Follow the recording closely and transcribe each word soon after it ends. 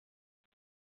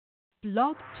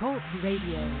Blog Talk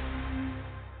Radio.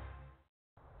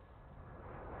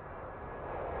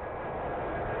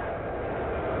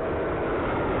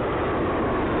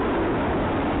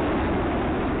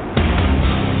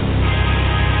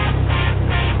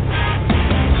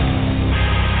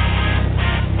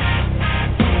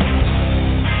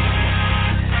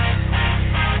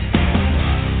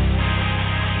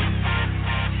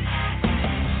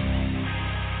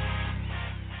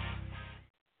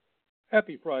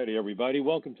 Happy Friday, everybody.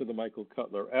 Welcome to the Michael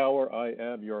Cutler Hour. I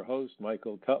am your host,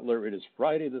 Michael Cutler. It is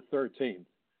Friday the 13th.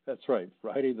 That's right,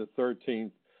 Friday the 13th,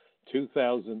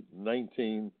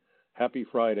 2019. Happy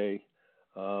Friday.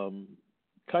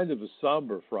 Kind of a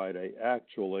somber Friday,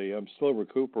 actually. I'm still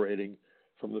recuperating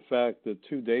from the fact that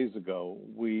 2 days ago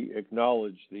we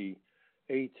acknowledged the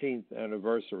 18th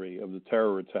anniversary of the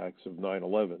terror attacks of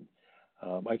 9/11.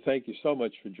 I thank you so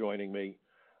much for joining me.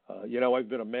 I've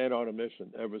been a man on a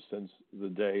mission ever since the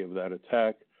day of that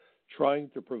attack, trying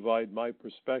to provide my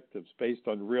perspectives based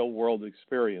on real-world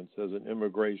experience as an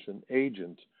immigration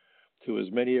agent to as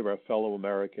many of our fellow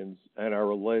Americans and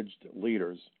our alleged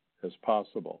leaders as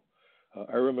possible.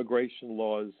 Our immigration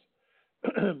laws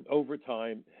over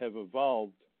time have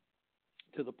evolved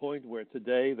to the point where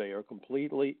today they are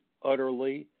completely,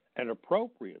 utterly, and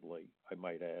appropriately, I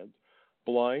might add,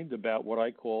 blind about what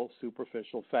I call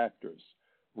superficial factors: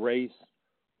 race,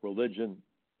 religion,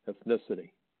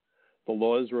 ethnicity. The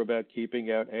laws are about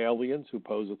keeping out aliens who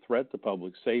pose a threat to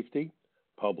public safety,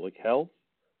 public health,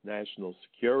 national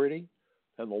security,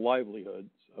 and the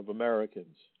livelihoods of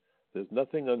Americans. There's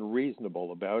nothing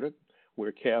unreasonable about it.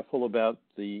 We're careful about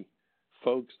the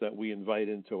folks that we invite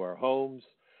into our homes.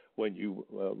 When you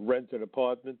rent an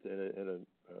apartment in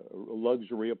a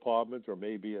luxury apartment, or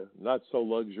maybe a not so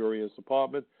luxurious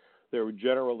apartment, there are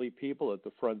generally people at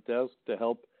the front desk to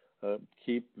help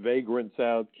keep vagrants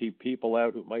out, keep people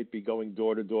out who might be going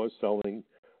door to door selling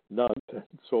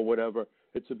nonsense or whatever.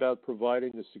 It's about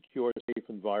providing a secure, safe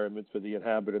environment for the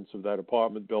inhabitants of that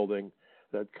apartment building,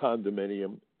 that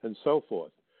condominium, and so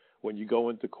forth. When you go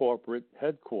into corporate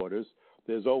headquarters,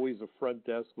 there's always a front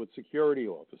desk with security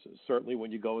officers. Certainly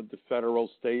when you go into federal,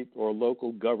 state, or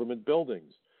local government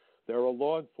buildings, there are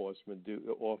law enforcement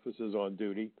officers on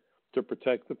duty to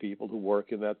protect the people who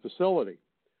work in that facility.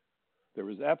 There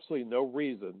is absolutely no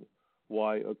reason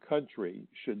why a country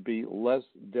should be less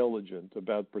diligent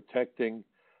about protecting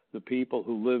the people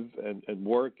who live and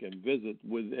work and visit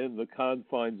within the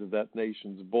confines of that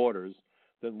nation's borders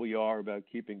than we are about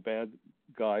keeping bad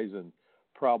guys and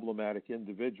problematic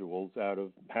individuals out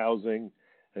of housing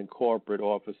and corporate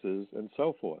offices and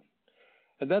so forth.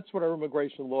 And that's what our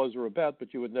immigration laws are about,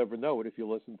 but you would never know it if you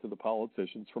listen to the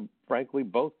politicians from, frankly,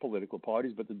 both political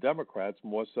parties, but the Democrats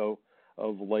more so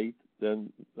of late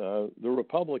than the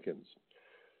Republicans.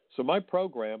 So my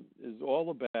program is all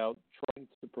about trying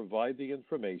to provide the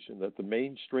information that the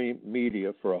mainstream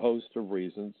media, for a host of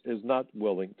reasons, is not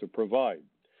willing to provide.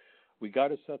 We got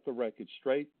to set the record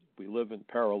straight. We live in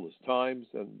perilous times,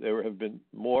 and there have been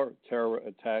more terror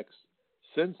attacks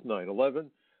since 9/11,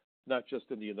 not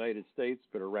just in the United States,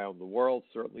 but around the world.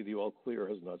 Certainly the all clear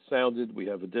has not sounded. We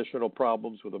have additional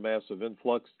problems with a massive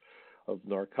influx of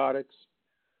narcotics,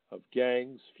 of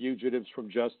gangs, fugitives from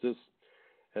justice,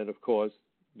 and, of course,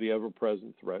 the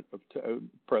ever-present threat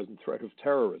of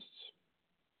terrorists.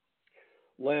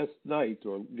 Last night,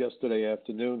 or yesterday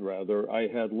afternoon, rather, I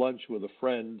had lunch with a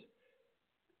friend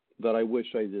that I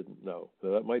wish I didn't know.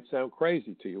 Now, that might sound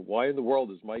crazy to you. Why in the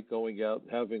world is Mike going out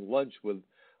and having lunch with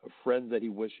a friend that he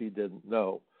wished he didn't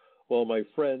know? Well, my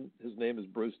friend, his name is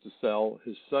Bruce DeSalle.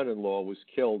 His son-in-law was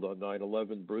killed on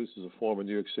 9/11. Bruce is a former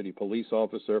New York City police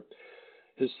officer.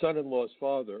 His son-in-law's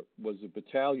father was a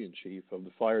battalion chief of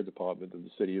the fire department of the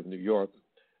city of New York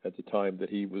at the time that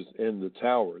he was in the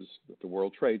towers at the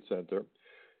World Trade Center.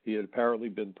 He had apparently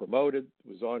been promoted,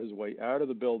 was on his way out of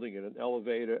the building in an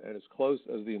elevator, and as close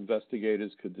as the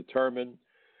investigators could determine,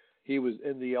 he was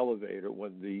in the elevator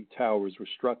when the towers were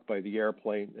struck by the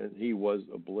airplane, and he was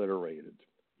obliterated.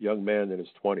 Young man in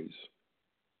his 20s.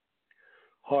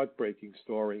 Heartbreaking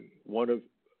story, one of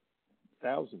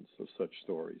thousands of such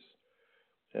stories.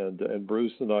 And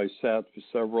Bruce and I sat for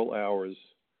several hours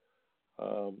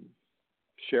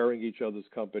sharing each other's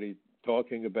company,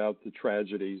 talking about the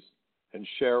tragedies, and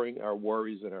sharing our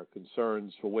worries and our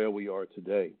concerns for where we are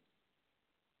today.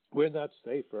 We're not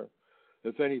safer.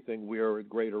 If anything, we are at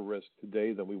greater risk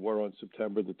today than we were on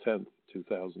September the 10th,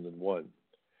 2001.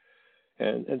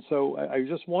 And so I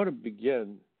just want to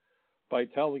begin by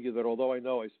telling you that although I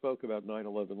know I spoke about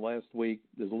 9/11 last week,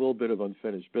 there's a little bit of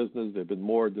unfinished business. There have been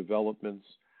more developments.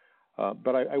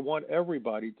 But I want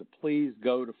everybody to please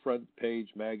go to Front Page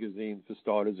Magazine, for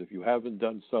starters, if you haven't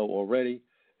done so already,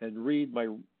 and read my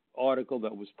article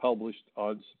that was published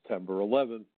on September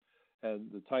 11th.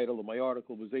 And the title of my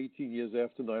article was 18 Years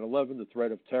After 9/11, The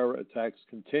Threat of Terror Attacks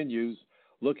Continues.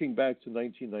 Looking back to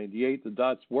 1998, the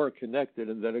dots were connected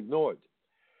and then ignored.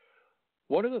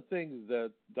 One of the things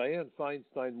that Dianne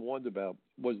Feinstein warned about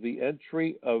was the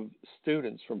entry of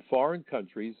students from foreign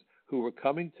countries who were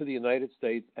coming to the United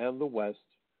States and the West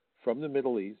from the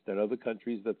Middle East and other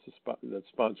countries that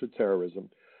sponsor terrorism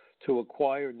to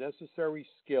acquire necessary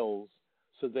skills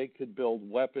so they could build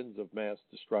weapons of mass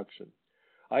destruction.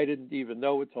 I didn't even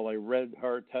know it till I read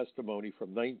her testimony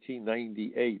from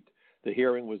 1998. The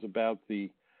hearing was about the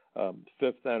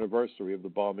fifth anniversary of the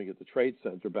bombing at the Trade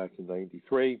Center back in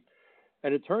 93.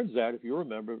 And it turns out, if you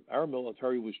remember, our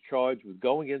military was charged with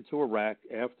going into Iraq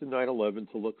after 9/11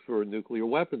 to look for a nuclear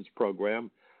weapons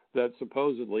program that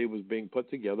supposedly was being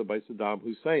put together by Saddam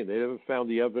Hussein. They never found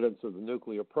the evidence of the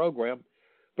nuclear program.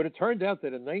 But it turned out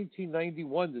that in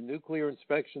 1991, the nuclear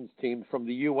inspections team from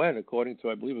the UN, according to,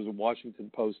 I believe it was a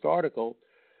Washington Post article,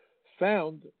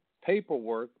 found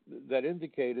paperwork that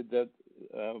indicated that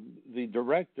the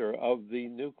director of the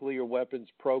nuclear weapons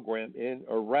program in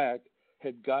Iraq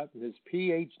had gotten his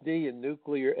PhD in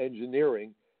nuclear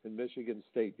engineering in Michigan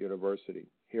State University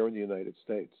here in the United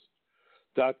States.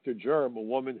 Dr. Germ, a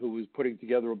woman who was putting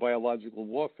together a biological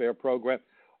warfare program,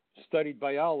 studied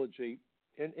biology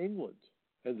in England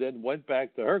and then went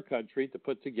back to her country to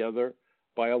put together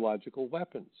biological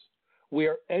weapons. We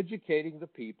are educating the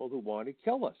people who want to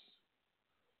kill us.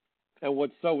 And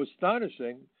what's so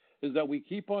astonishing is that we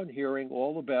keep on hearing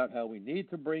all about how we need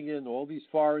to bring in all these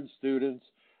foreign students.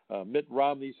 Mitt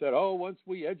Romney said, once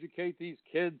we educate these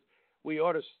kids, we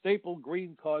ought to staple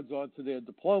green cards onto their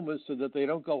diplomas so that they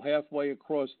don't go halfway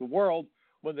across the world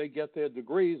when they get their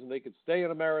degrees and they could stay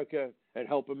in America and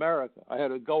help America. I had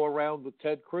to go around with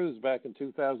Ted Cruz back in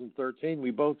 2013.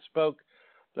 We both spoke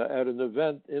at an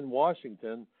event in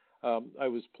Washington. I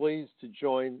was pleased to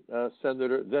join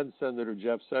then Senator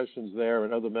Jeff Sessions there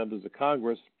and other members of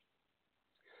Congress.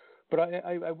 But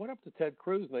I went up to Ted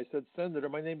Cruz and I said, Senator,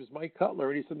 my name is Mike Cutler.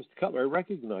 And he said, Mr. Cutler, I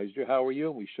recognized you. How are you?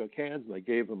 And we shook hands and I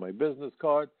gave him my business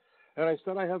card. And I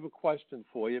said, I have a question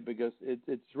for you because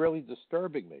it's really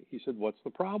disturbing me. He said, what's the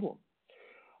problem?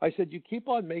 I said, you keep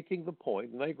on making the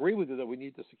point, and I agree with you that we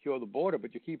need to secure the border,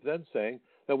 but you keep then saying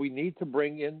that we need to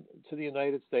bring in to the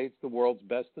United States the world's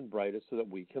best and brightest so that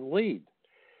we can lead.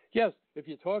 Yes, if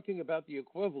you're talking about the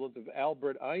equivalent of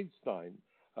Albert Einstein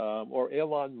or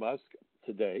Elon Musk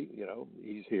today,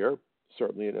 he's here,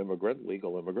 certainly an immigrant,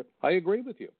 legal immigrant. I agree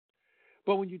with you.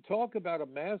 But when you talk about a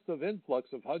massive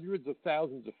influx of hundreds of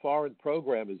thousands of foreign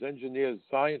programmers, engineers,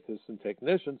 scientists, and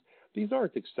technicians, these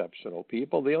aren't exceptional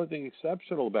people. The only thing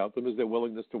exceptional about them is their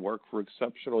willingness to work for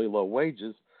exceptionally low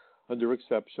wages under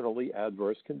exceptionally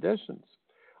adverse conditions.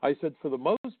 I said, for the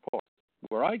most part,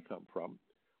 where I come from,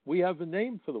 we have a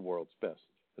name for the world's best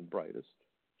and brightest.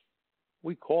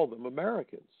 We call them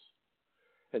Americans.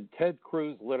 And Ted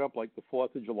Cruz lit up like the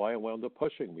 4th of July and wound up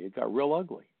pushing me. It got real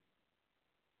ugly.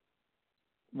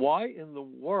 Why in the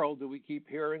world do we keep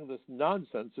hearing this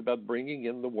nonsense about bringing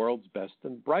in the world's best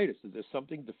and brightest? Is there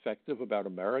something defective about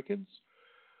Americans?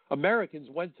 Americans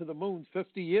went to the moon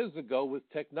 50 years ago with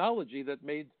technology that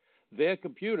made their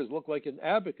computers look like an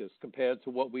abacus compared to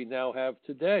what we now have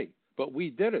today. But we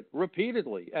did it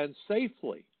repeatedly and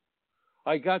safely.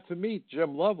 I got to meet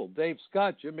Jim Lovell, Dave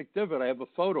Scott, Jim McDivitt. I have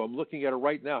a photo. I'm looking at it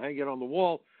right now, hanging on the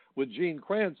wall, with Gene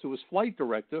Kranz, who was flight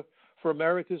director for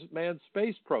America's manned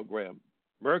space program.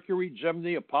 Mercury,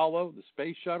 Gemini, Apollo, the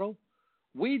space shuttle.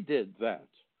 We did that.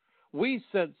 We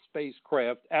sent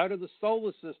spacecraft out of the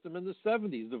solar system in the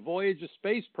 70s. The Voyager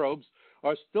space probes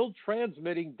are still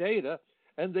transmitting data,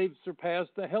 and they've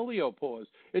surpassed the heliopause.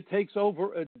 It takes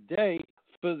over a day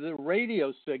for the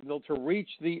radio signal to reach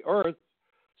the Earth,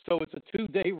 so it's a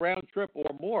 2-day round trip or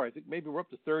more. I think maybe we're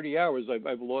up to 30 hours.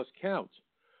 I've lost count.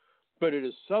 But it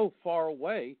is so far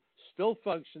away, still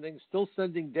functioning, still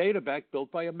sending data back,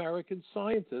 built by American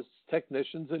scientists,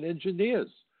 technicians, and engineers.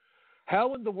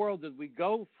 How in the world did we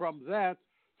go from that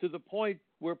to the point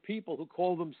where people who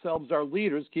call themselves our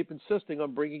leaders keep insisting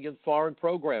on bringing in foreign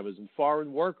programmers and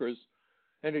foreign workers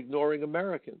and ignoring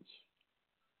Americans?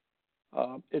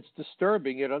 It's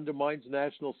disturbing. It undermines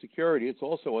national security. It's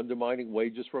also undermining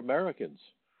wages for Americans.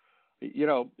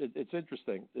 It's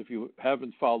interesting. If you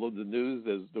haven't followed the news,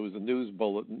 there was a news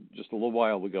bulletin just a little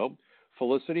while ago.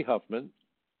 Felicity Huffman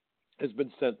has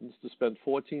been sentenced to spend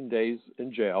 14 days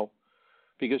in jail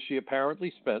because she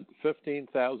apparently spent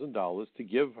 $15,000 to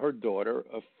give her daughter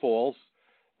a false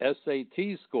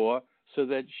SAT score so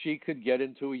that she could get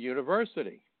into a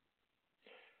university.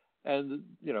 And,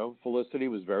 Felicity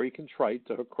was very contrite.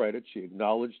 To her credit, she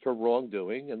acknowledged her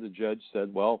wrongdoing, and the judge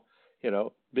said, well,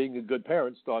 being a good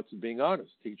parent starts with being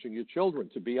honest, teaching your children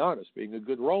to be honest, being a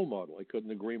good role model. I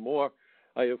couldn't agree more.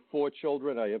 I have 4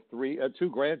 children. I have 2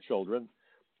 grandchildren,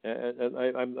 and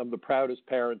I'm the proudest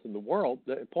parent in the world.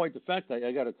 In point of fact,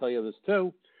 I got to tell you this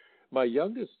too. My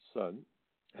youngest son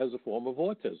has a form of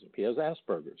autism. He has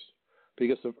Asperger's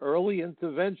because of early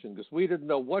intervention, because we didn't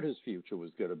know what his future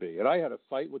was going to be. And I had a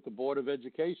fight with the Board of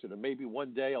Education, and maybe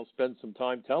one day I'll spend some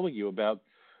time telling you about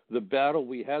the battle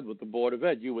we had with the Board of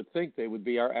Ed. You would think they would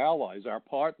be our allies, our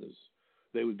partners.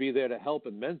 They would be there to help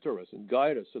and mentor us and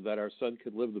guide us so that our son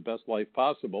could live the best life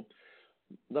possible.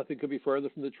 Nothing could be further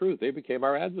from the truth. They became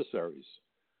our adversaries.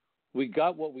 We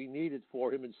got what we needed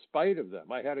for him in spite of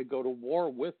them. I had to go to war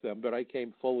with them, but I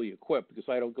came fully equipped because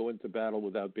I don't go into battle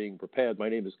without being prepared. My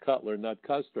name is Cutler, not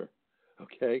Custer,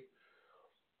 okay?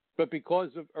 But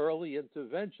because of early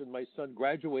intervention, my son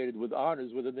graduated with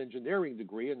honors with an engineering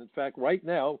degree. And in fact, right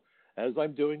now, as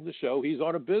I'm doing the show, he's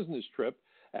on a business trip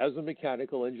as a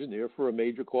mechanical engineer for a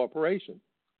major corporation.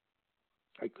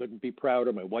 I couldn't be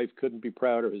prouder. My wife couldn't be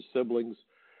prouder, his siblings.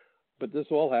 But this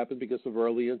all happened because of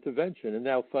early intervention. And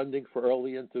now funding for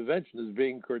early intervention is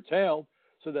being curtailed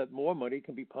so that more money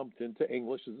can be pumped into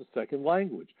English as a second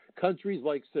language. Countries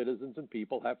like citizens and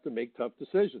people have to make tough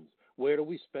decisions. Where do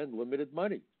we spend limited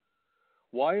money?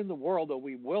 Why in the world are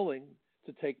we willing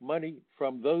to take money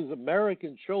from those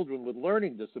American children with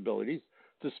learning disabilities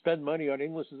to spend money on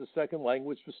English as a second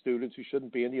language for students who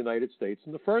shouldn't be in the United States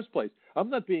in the first place? I'm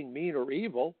not being mean or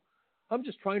evil. I'm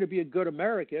just trying to be a good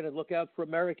American and look out for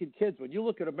American kids. When you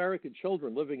look at American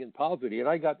children living in poverty, and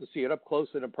I got to see it up close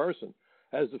and in person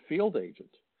as a field agent,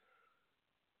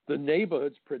 the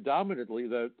neighborhoods predominantly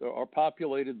that are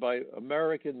populated by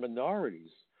American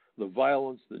minorities, the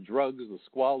violence, the drugs, the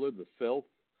squalor, the filth,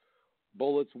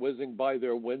 bullets whizzing by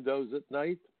their windows at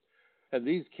night, and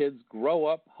these kids grow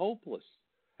up hopeless.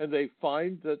 And they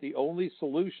find that the only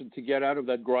solution to get out of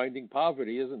that grinding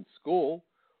poverty isn't school,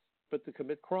 but to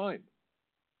commit crime.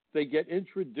 They get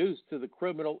introduced to the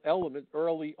criminal element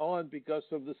early on because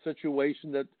of the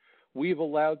situation that we've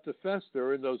allowed to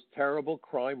fester in those terrible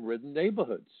crime-ridden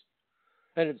neighborhoods.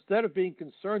 And instead of being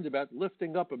concerned about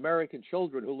lifting up American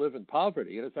children who live in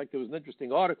poverty, and in fact, there was an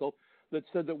interesting article that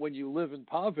said that when you live in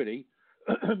poverty,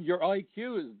 your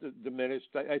IQ is diminished,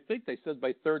 I think they said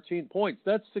by 13 points.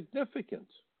 That's significant.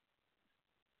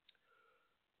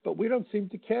 But we don't seem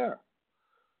to care.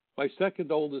 My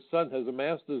second oldest son has a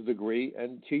master's degree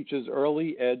and teaches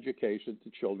early education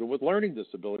to children with learning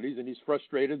disabilities, and he's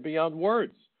frustrated beyond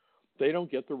words. They don't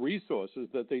get the resources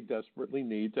that they desperately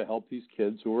need to help these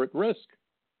kids who are at risk.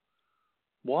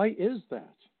 Why is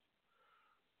that?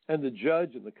 And the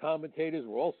judge and the commentators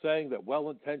were all saying that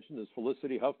well-intentioned as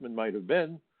Felicity Huffman might have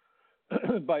been,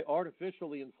 by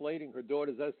artificially inflating her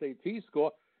daughter's SAT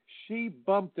score, she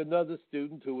bumped another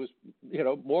student who was,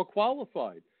 more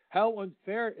qualified. How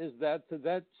unfair is that to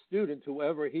that student,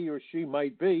 whoever he or she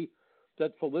might be,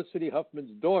 that Felicity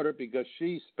Huffman's daughter, because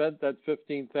she spent that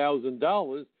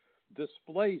 $15,000,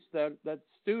 displaced that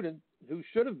student who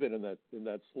should have been in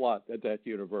that slot at that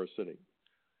university?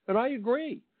 And I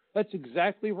agree. That's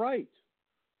exactly right.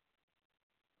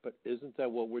 But isn't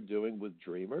that what we're doing with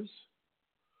Dreamers?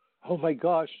 Oh, my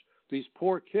gosh, these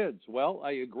poor kids. Well,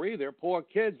 I agree, they're poor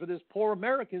kids, but there's poor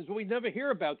Americans, but we never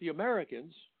hear about the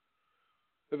Americans.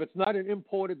 If it's not an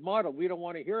imported model, we don't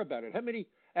want to hear about it. How many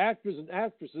actors and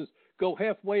actresses go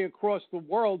halfway across the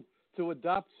world to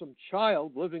adopt some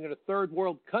child living in a third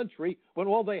world country when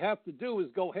all they have to do is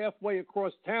go halfway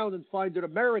across town and find an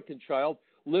American child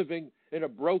living in a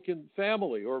broken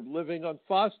family or living on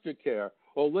foster care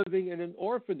or living in an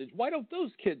orphanage? Why don't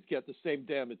those kids get the same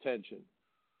damn attention?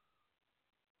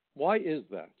 Why is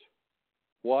that?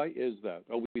 Why is that?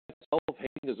 Are we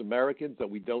self-hating as Americans that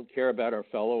we don't care about our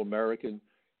fellow American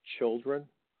children?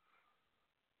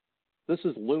 This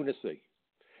is lunacy.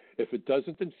 If it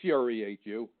doesn't infuriate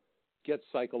you, get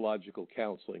psychological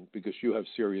counseling because you have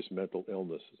serious mental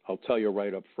illness. I'll tell you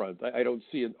right up front. I don't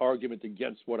see an argument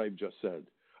against what I've just said.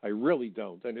 I really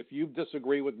don't. And if you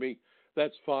disagree with me,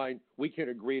 that's fine. We can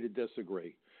agree to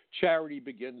disagree. Charity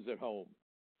begins at home.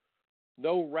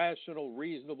 No rational,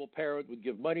 reasonable parent would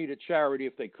give money to charity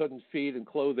if they couldn't feed and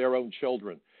clothe their own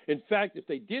children. In fact, if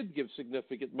they did give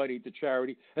significant money to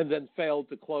charity and then failed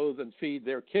to clothe and feed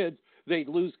their kids, they'd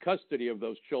lose custody of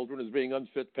those children as being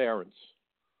unfit parents.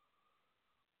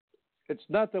 It's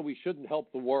not that we shouldn't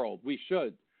help the world. We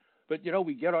should. But,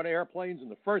 we get on airplanes, and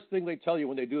the first thing they tell you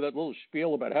when they do that little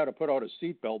spiel about how to put on a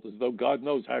seatbelt, as though God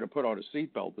knows how to put on a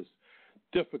seatbelt, is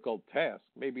difficult task.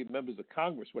 Maybe members of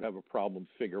Congress would have a problem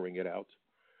figuring it out.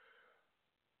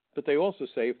 But they also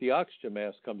say if the oxygen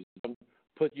mask comes down,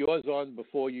 put yours on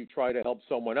before you try to help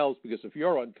someone else, because if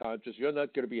you're unconscious, you're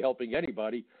not going to be helping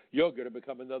anybody. You're going to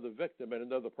become another victim and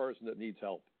another person that needs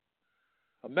help.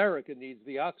 America needs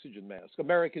the oxygen mask.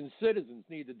 American citizens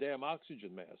need the damn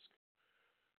oxygen mask.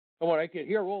 And when I can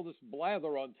hear all this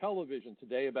blather on television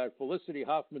today about Felicity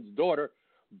Huffman's daughter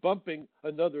bumping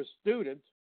another student,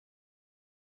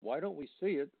 why don't we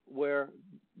see it where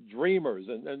dreamers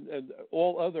and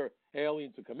all other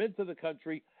aliens who come into the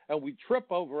country and we trip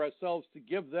over ourselves to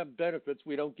give them benefits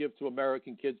we don't give to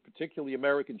American kids, particularly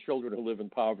American children who live in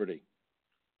poverty?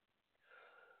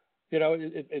 You know,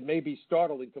 it may be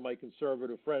startling to my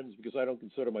conservative friends because I don't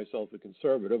consider myself a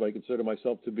conservative. I consider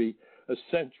myself to be a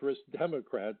centrist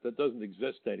Democrat that doesn't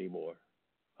exist anymore.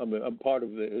 I'm part of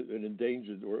an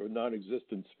endangered or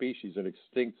non-existent species, an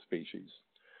extinct species.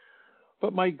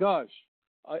 But my gosh,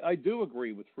 I do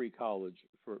agree with free college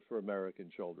for American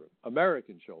children.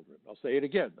 American children. I'll say it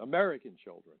again. American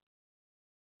children.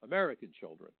 American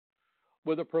children.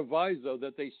 With a proviso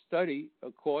that they study a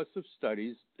course of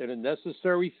studies in a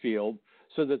necessary field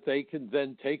so that they can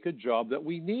then take a job that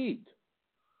we need.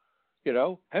 You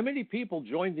know, how many people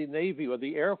join the Navy or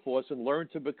the Air Force and learn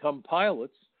to become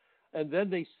pilots, and then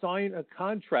they sign a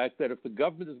contract that if the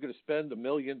government is going to spend $1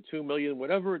 million, $2 million,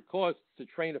 whatever it costs to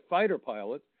train a fighter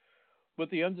pilot,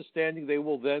 with the understanding they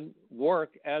will then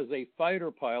work as a fighter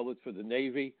pilot for the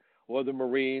Navy or the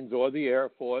Marines or the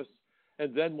Air Force,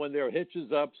 and then when their hitch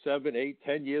is up 7, 8,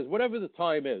 10 years, whatever the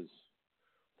time is,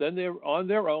 then they're on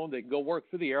their own. They can go work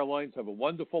for the airlines, have a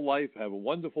wonderful life, have a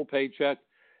wonderful paycheck,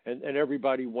 and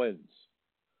everybody wins.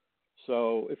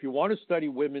 So if you want to study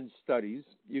women's studies,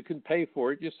 you can pay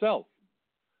for it yourself.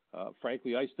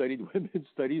 Frankly, I studied women's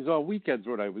studies on weekends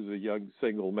when I was a young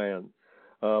single man.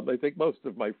 I think most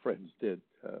of my friends did,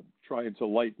 trying to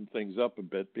lighten things up a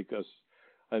bit because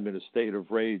I'm in a state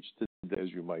of rage today, as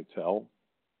you might tell.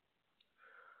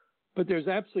 But there's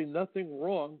absolutely nothing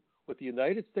wrong with the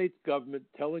United States government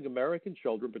telling American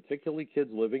children, particularly kids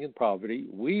living in poverty,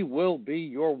 we will be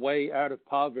your way out of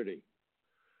poverty.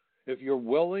 If you're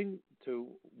willing to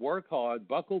work hard,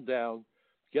 buckle down,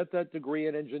 get that degree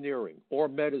in engineering or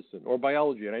medicine or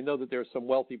biology. And I know that there are some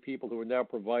wealthy people who are now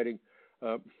providing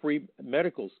free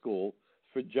medical school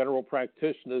for general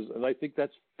practitioners, and I think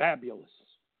that's fabulous.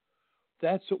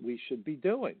 That's what we should be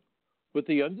doing, with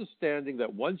the understanding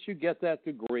that once you get that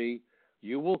degree,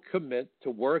 you will commit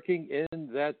to working in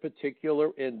that particular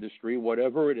industry,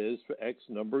 whatever it is, for X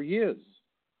number of years.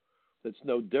 That's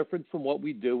no different from what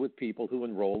we do with people who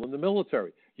enroll in the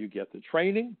military. You get the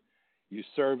training, you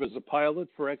serve as a pilot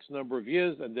for X number of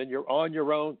years, and then you're on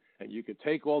your own, and you can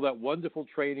take all that wonderful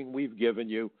training we've given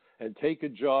you and take a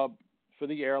job for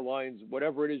the airlines,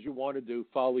 whatever it is you want to do,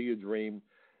 follow your dream,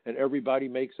 and everybody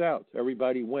makes out.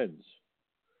 Everybody wins.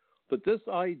 But this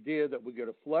idea that we're going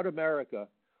to flood America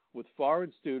with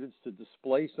foreign students to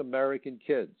displace American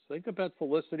kids. Think about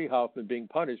Felicity Huffman being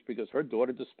punished because her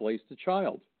daughter displaced a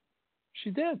child. She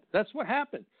did. That's what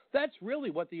happened. That's really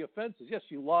what the offense is. Yes,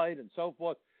 she lied and so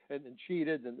forth and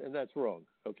cheated, and that's wrong.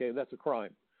 Okay, that's a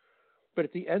crime. But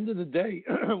at the end of the day,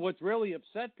 what's really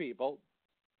upset people,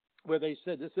 where they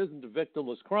said this isn't a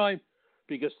victimless crime,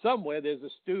 because somewhere there's a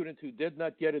student who did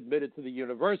not get admitted to the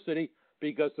university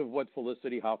because of what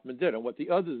Felicity Huffman did and what the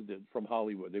others did from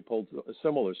Hollywood. They pulled a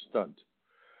similar stunt.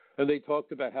 And they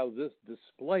talked about how this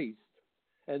displaced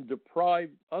and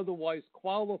deprived otherwise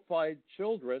qualified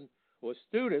children or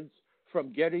students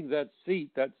from getting that seat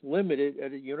that's limited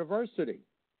at a university.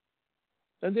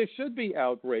 And there should be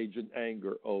outrage and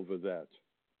anger over that.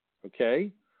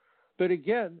 Okay? But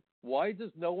again, why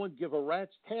does no one give a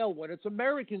rat's tail when it's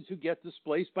Americans who get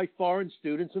displaced by foreign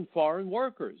students and foreign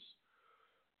workers?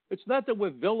 It's not that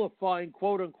we're vilifying,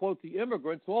 quote unquote, the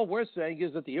immigrants. All we're saying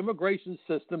is that the immigration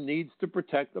system needs to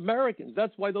protect Americans.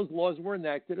 That's why those laws were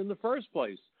enacted in the first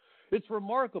place. It's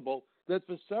remarkable that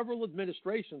for several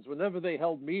administrations, whenever they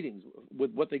held meetings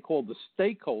with what they called the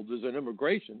stakeholders in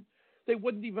immigration, they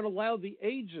wouldn't even allow the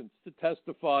agents to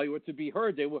testify or to be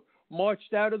heard. They were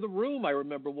marched out of the room. I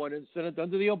remember one incident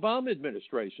under the Obama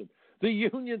administration. The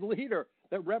union leader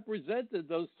that represented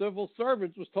those civil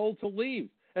servants was told to leave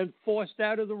and forced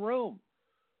out of the room.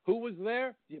 Who was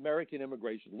there? The American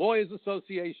Immigration Lawyers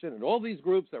Association and all these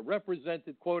groups that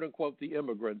represented, quote unquote, the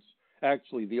immigrants,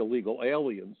 actually the illegal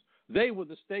aliens. They were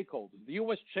the stakeholders. The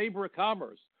U.S. Chamber of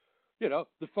Commerce, you know,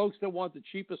 the folks that want the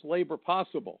cheapest labor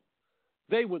possible.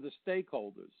 They were the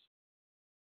stakeholders.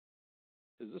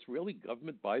 Is this really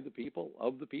government by the people,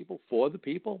 of the people, for the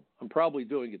people? I'm probably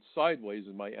doing it sideways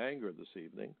in my anger this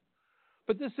evening.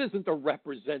 But this isn't a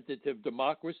representative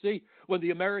democracy when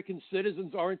the American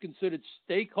citizens aren't considered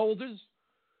stakeholders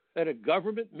at a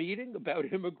government meeting about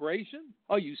immigration.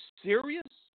 Are you serious?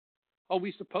 Are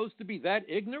we supposed to be that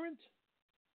ignorant?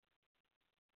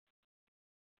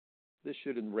 This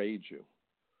should enrage you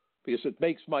because it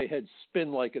makes my head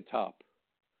spin like a top.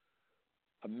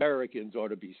 Americans ought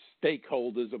to be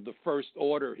stakeholders of the first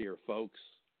order here, folks.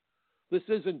 This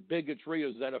isn't bigotry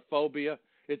or xenophobia.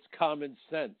 It's common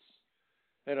sense.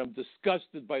 And I'm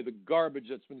disgusted by the garbage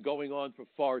that's been going on for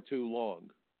far too long.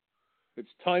 It's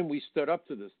time we stood up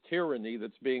to this tyranny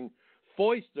that's being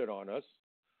foisted on us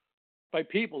by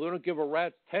people who don't give a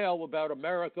rat's tail about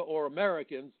America or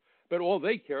Americans, but all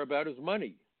they care about is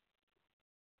money.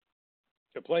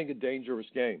 They're playing a dangerous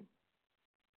game.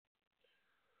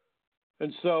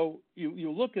 And so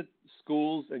you look at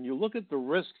schools and you look at the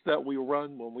risks that we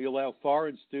run when we allow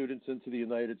foreign students into the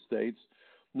United States.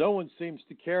 No one seems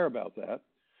to care about that.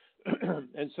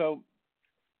 And so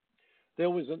there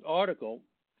was an article,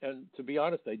 and to be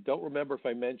honest, I don't remember if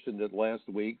I mentioned it last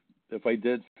week. If I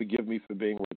did, forgive me for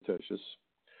being repetitious.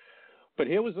 But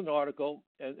here was an article,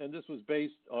 and this was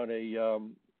based on a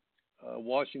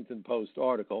Washington Post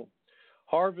article.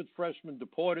 Harvard freshman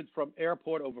deported from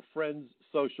airport over friend's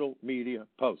social media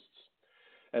posts.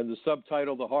 And the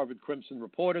subtitle, the Harvard Crimson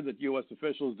reported that U.S.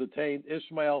 officials detained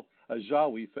Ismail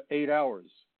Ajawi for 8 hours.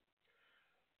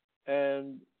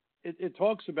 And it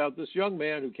talks about this young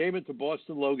man who came into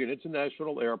Boston Logan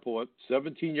International Airport,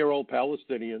 17-year-old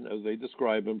Palestinian, as they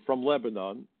describe him, from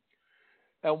Lebanon.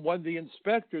 And when the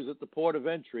inspectors at the port of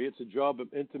entry, it's a job I'm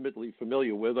intimately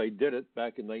familiar with. I did it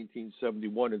back in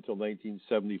 1971 until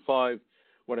 1975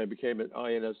 when I became an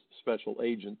INS special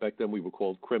agent. Back then we were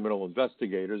called criminal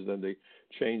investigators. Then they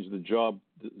changed the job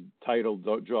title,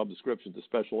 job description to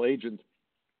special agent.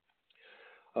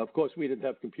 Of course, we didn't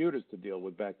have computers to deal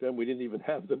with back then. We didn't even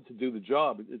have them to do the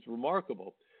job. It's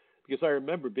remarkable because I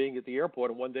remember being at the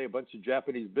airport and one day a bunch of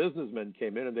Japanese businessmen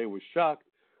came in and they were shocked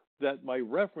that my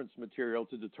reference material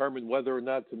to determine whether or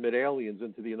not to admit aliens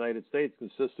into the United States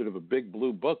consisted of a big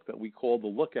blue book that we called the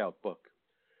Lookout Book.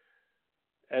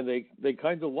 And they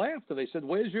kind of laughed and they said,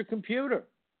 "Where's your computer?"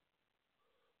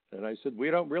 And I said,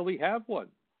 "We don't really have one."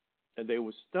 And they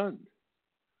were stunned.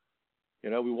 You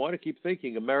know, we want to keep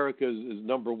thinking America is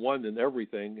number one in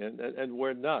everything, and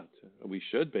we're not. We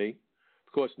should be.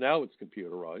 Of course, now it's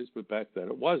computerized, but back then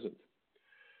it wasn't.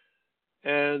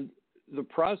 And the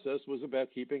process was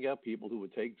about keeping out people who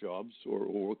would take jobs or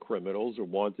were criminals or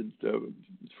wanted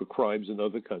for crimes in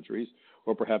other countries,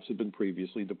 or perhaps had been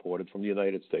previously deported from the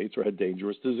United States or had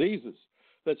dangerous diseases.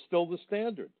 That's still the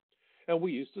standard. And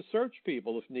we used to search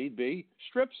people if need be,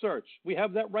 strip search. We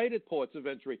have that right at ports of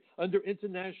entry. Under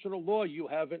international law, you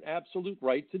have an absolute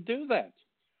right to do that.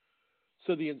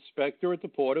 So the inspector at the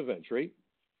port of entry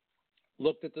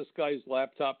looked at this guy's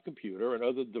laptop computer and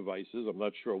other devices. I'm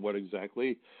not sure what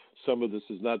exactly. Some of this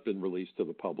has not been released to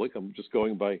the public. I'm just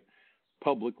going by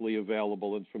publicly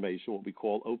available information, what we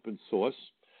call open source.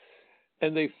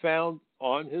 And they found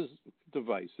on his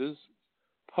devices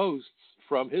posts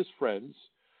from his friends.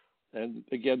 And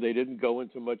again, they didn't go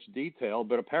into much detail,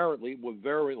 but apparently were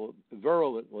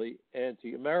virulently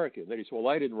anti-American. Then he said, "Well,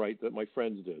 I didn't write that, my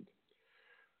friends did."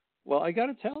 Well, I got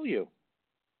to tell you,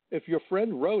 if your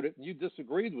friend wrote it and you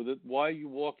disagreed with it, why are you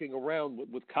walking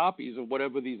around with copies of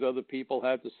whatever these other people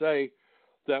had to say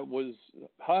that was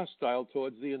hostile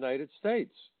towards the United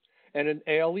States? And an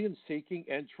alien seeking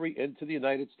entry into the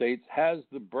United States has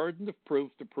the burden of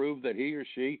proof to prove that he or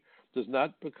she is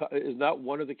not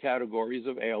one of the categories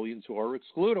of aliens who are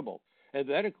excludable. And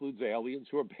that includes aliens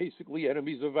who are basically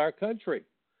enemies of our country.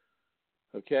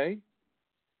 Okay?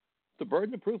 The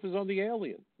burden of proof is on the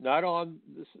alien, not on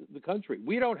the country.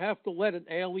 We don't have to let an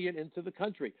alien into the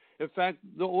country. In fact,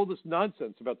 all this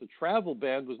nonsense about the travel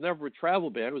ban was never a travel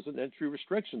ban. It was an entry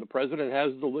restriction. The president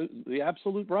has the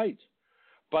absolute right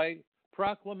by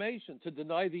proclamation to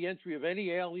deny the entry of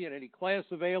any alien, any class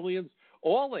of aliens,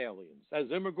 all aliens,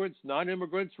 as immigrants,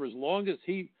 non-immigrants, for as long as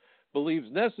he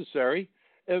believes necessary,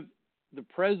 if the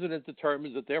president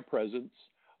determines that their presence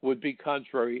would be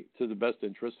contrary to the best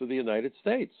interests of the United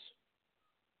States.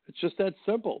 It's just that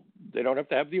simple. They don't have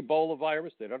to have the Ebola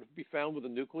virus. They don't have to be found with a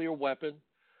nuclear weapon.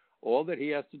 All that he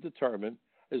has to determine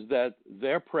is that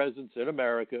their presence in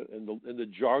America, in the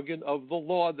jargon of the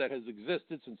law that has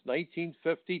existed since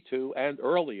 1952 and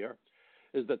earlier,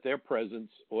 is that their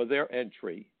presence or their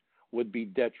entry would be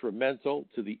detrimental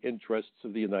to the interests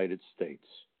of the United States.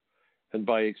 And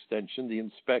by extension, the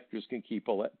inspectors can keep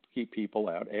people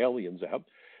out, aliens out,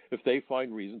 if they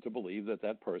find reason to believe that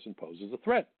that person poses a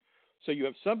threat. So you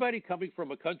have somebody coming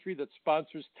from a country that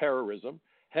sponsors terrorism,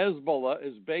 Hezbollah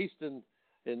is based in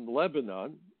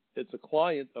Lebanon. It's a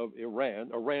client of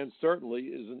Iran. Iran certainly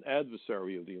is an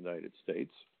adversary of the United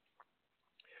States.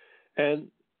 And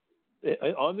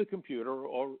on the computer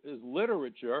or is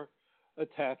literature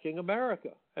attacking America.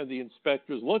 And the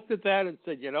inspectors looked at that and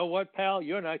said, you know what, pal,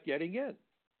 you're not getting in.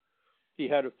 He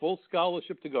had a full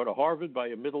scholarship to go to Harvard by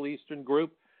a Middle Eastern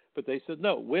group, but they said,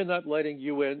 no, we're not letting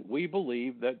you in. We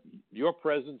believe that your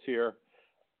presence here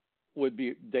would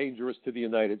be dangerous to the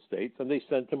United States, and they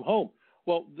sent him home.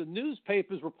 Well, the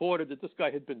newspapers reported that this guy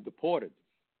had been deported.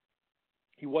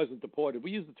 He wasn't deported.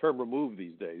 We use the term removed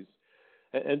these days.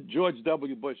 And George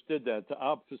W. Bush did that to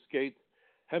obfuscate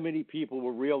how many people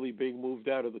were really being moved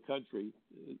out of the country.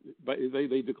 But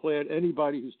they declared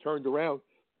anybody who's turned around,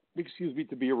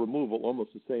 to be a removal,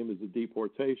 almost the same as a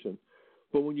deportation.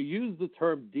 But when you use the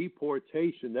term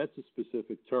deportation, that's a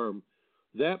specific term.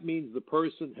 That means the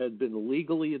person had been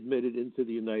legally admitted into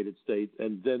the United States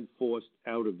and then forced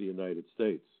out of the United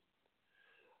States.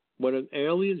 When an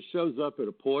alien shows up at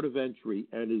a port of entry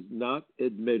and is not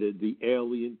admitted, the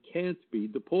alien can't be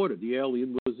deported. The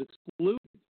alien was excluded.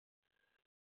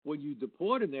 When you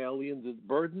deport an alien, the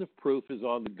burden of proof is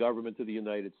on the government of the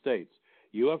United States.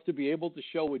 You have to be able to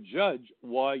show a judge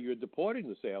why you're deporting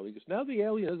this alien, because now the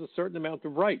alien has a certain amount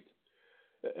of right.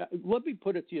 Let me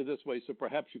put it to you this way so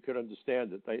perhaps you could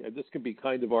understand it. This can be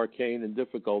kind of arcane and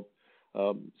difficult.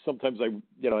 Sometimes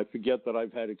I forget that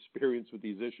I've had experience with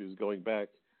these issues going back,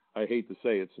 I hate to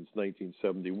say it, since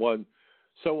 1971.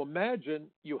 So imagine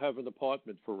you have an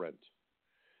apartment for rent.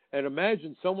 And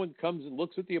imagine someone comes and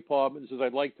looks at the apartment and says,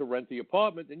 I'd like to rent the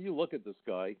apartment. And you look at this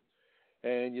guy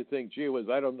and you think, gee whiz,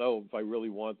 I don't know if I really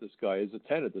want this guy as a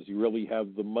tenant. Does he really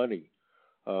have the money?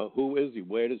 Who is he?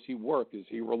 Where does he work? Is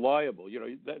he reliable?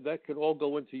 That could all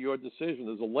go into your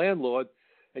decision as a landlord.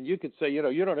 And you could say, you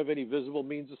don't have any visible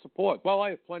means of support. Well, I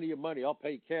have plenty of money. I'll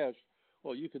pay cash.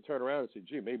 Well, you could turn around and say,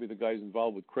 gee, maybe the guy's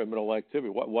involved with criminal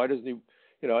activity. Why doesn't he?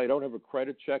 I don't have a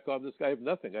credit check on this guy. I have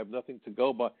nothing. I have nothing to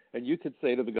go by. And you could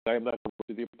say to the guy, I'm not going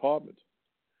to the apartment.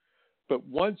 But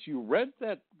once you rent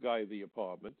that guy the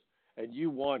apartment and you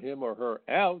want him or her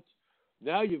out,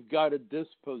 now you've got to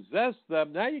dispossess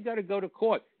them. Now you've got to go to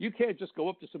court. You can't just go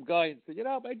up to some guy and say,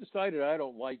 I decided I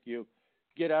don't like you.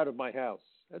 Get out of my house.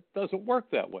 That doesn't work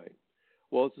that way.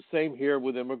 Well, it's the same here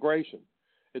with immigration.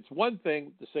 It's one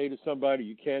thing to say to somebody,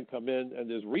 you can't come in, and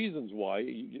there's reasons why.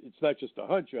 It's not just a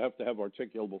hunch. You have to have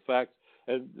articulable facts.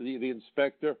 And the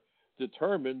inspector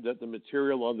determined that the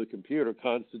material on the computer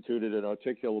constituted an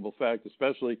articulable fact,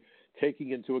 especially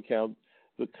taking into account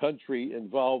the country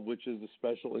involved, which is a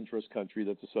special interest country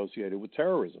that's associated with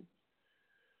terrorism.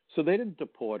 So they didn't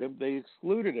deport him. They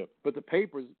excluded him. But the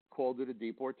papers called it a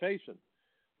deportation.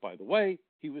 By the way,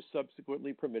 he was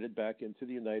subsequently permitted back into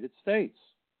the United States.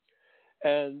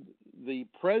 And the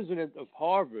president of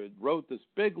Harvard wrote this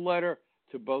big letter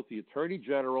to both the Attorney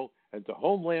General and to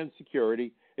Homeland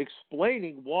Security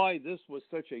explaining why this was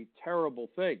such a terrible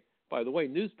thing. By the way,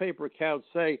 newspaper accounts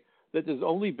say that there's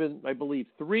only been, I believe,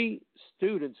 3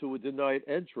 students who were denied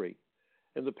entry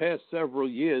in the past several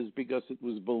years because it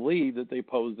was believed that they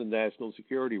posed a national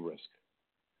security risk.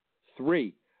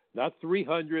 3. Not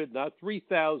 300, not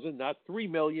 3,000, not 3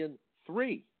 million,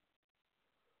 3.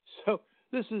 So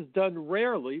this is done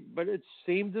rarely, but it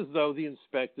seemed as though the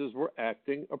inspectors were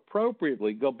acting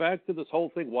appropriately. Go back to this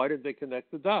whole thing. Why did they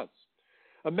connect the dots?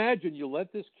 Imagine you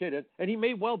let this kid in, and he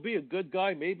may well be a good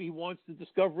guy. Maybe he wants to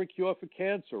discover a cure for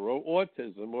cancer or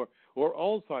autism or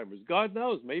Alzheimer's. God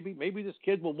knows. Maybe this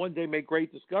kid will one day make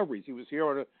great discoveries. He was here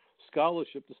on a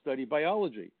scholarship to study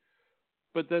biology.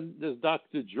 But then there's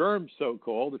Dr. Germ,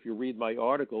 so-called, if you read my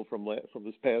article from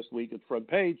this past week at Front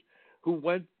Page, who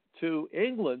went to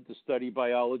England to study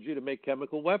biology to make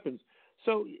chemical weapons.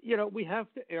 So, we have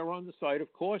to err on the side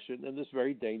of caution in this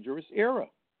very dangerous era.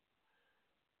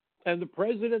 And the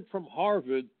president from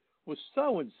Harvard was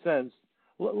so incensed.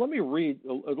 Let me read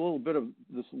a little bit of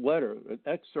this letter, an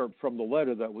excerpt from the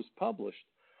letter that was published,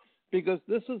 because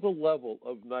this is a level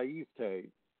of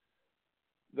naivete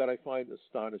that I find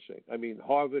astonishing. I mean,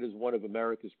 Harvard is one of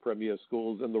America's premier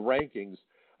schools. In the rankings,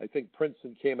 I think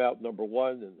Princeton came out number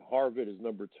 1 and Harvard is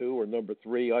number 2 or number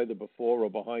 3, either before or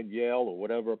behind Yale or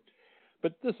whatever.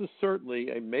 But this is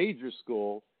certainly a major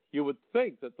school. You would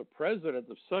think that the president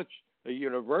of such a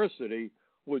university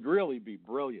would really be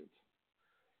brilliant.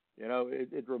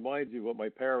 It reminds me of what my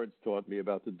parents taught me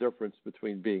about the difference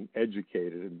between being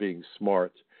educated and being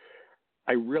smart.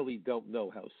 I really don't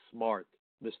know how smart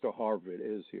Mr. Harvard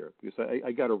is here, because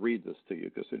I got to read this to you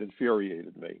because it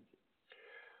infuriated me.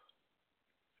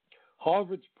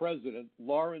 Harvard's president,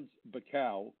 Lawrence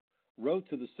Bacow, wrote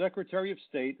to the Secretary of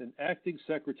State and Acting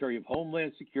Secretary of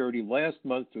Homeland Security last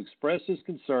month to express his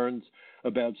concerns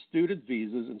about student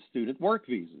visas and student work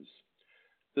visas.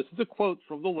 This is a quote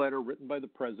from the letter written by the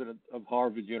president of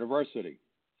Harvard University.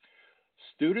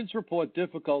 Students report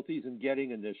difficulties in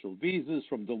getting initial visas,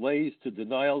 from delays to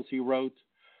denials, he wrote.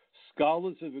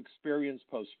 Scholars have experienced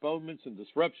postponements and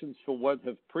disruptions for what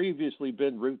have previously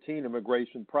been routine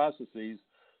immigration processes,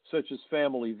 such as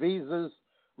family visas,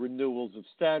 renewals of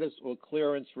status, or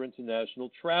clearance for international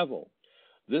travel.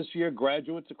 This year,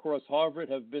 graduates across Harvard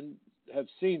have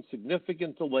seen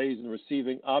significant delays in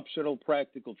receiving optional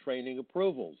practical training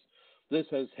approvals. This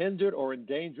has hindered or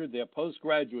endangered their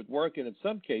postgraduate work and, in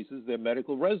some cases, their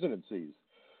medical residencies.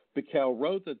 Bickel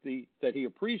wrote that he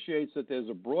appreciates that there's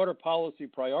a broader policy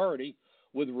priority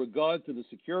with regard to the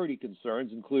security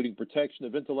concerns, including protection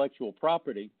of intellectual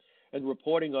property and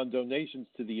reporting on donations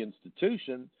to the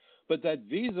institution, but that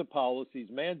visa policies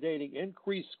mandating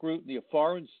increased scrutiny of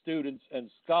foreign students and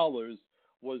scholars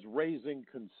was raising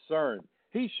concern.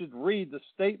 He should read the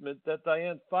statement that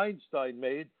Dianne Feinstein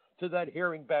made to that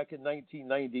hearing back in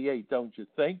 1998, don't you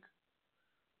think?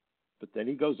 But then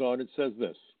he goes on and says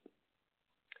this.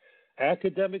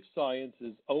 Academic science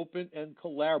is open and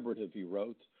collaborative, he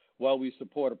wrote. While we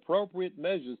support appropriate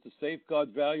measures to safeguard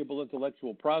valuable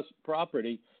intellectual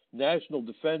property, national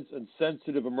defense, and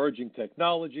sensitive emerging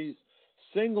technologies,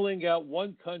 singling out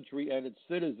one country and its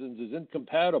citizens is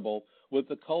incompatible with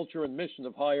the culture and mission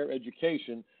of higher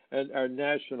education and our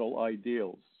national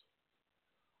ideals.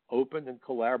 Open and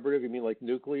collaborative, you mean like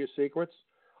nuclear secrets?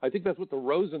 I think that's what the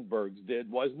Rosenbergs did,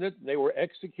 wasn't it? They were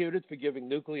executed for giving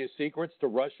nuclear secrets to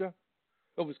Russia.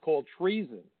 It was called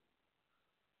treason.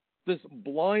 This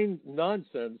blind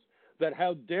nonsense that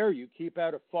how dare you keep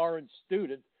out a foreign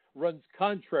student runs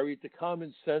contrary to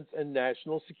common sense and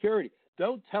national security.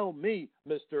 Don't tell me,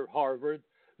 Mr. Harvard,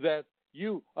 that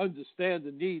you understand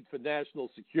the need for national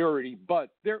security, but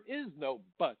there is no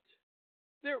but.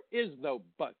 There is no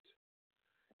but.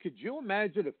 Could you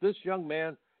imagine if this young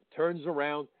man turns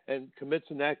around and commits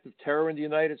an act of terror in the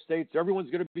United States? Everyone's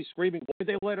going to be screaming, why did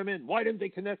they let him in? Why didn't they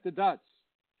connect the dots?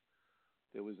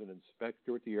 There was an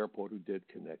inspector at the airport who did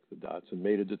connect the dots and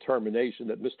made a determination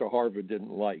that Mr. Harvard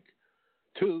didn't like.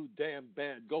 Too damn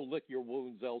bad. Go lick your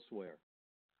wounds elsewhere.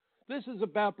 This is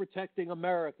about protecting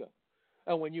America.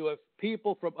 And when you have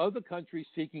people from other countries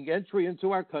seeking entry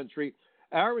into our country,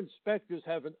 our inspectors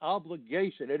have an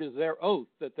obligation. It is their oath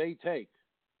that they take.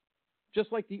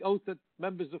 Just like the oath that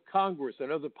members of Congress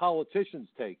and other politicians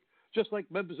take, just like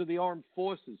members of the armed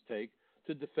forces take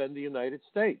to defend the United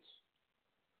States.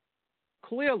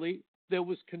 Clearly, there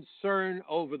was concern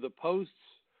over the posts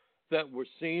that were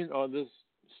seen on this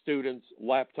student's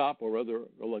laptop or other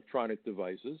electronic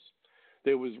devices.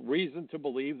 There was reason to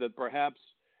believe that perhaps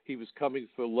he was coming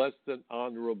for less than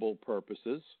honorable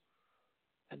purposes.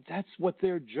 And that's what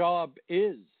their job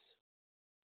is.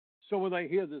 So when I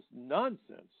hear this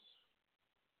nonsense,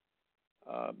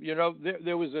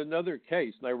 there was another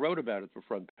case, and I wrote about it for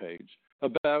Front Page,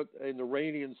 about an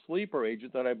Iranian sleeper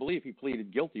agent that I believe he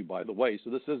pleaded guilty, by the way. So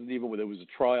this isn't even when there was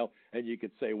a trial and you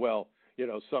could say, well,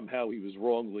 somehow he was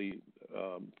wrongly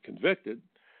convicted.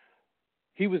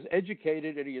 He was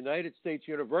educated at a United States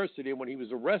university, and when he was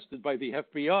arrested by the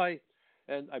FBI,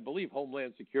 and I believe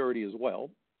Homeland Security as well,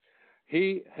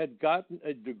 he had gotten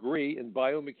a degree in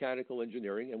biomechanical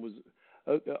engineering and was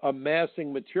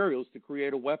amassing materials to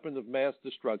create a weapon of mass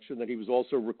destruction that he was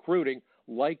also recruiting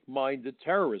like-minded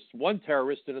terrorists. One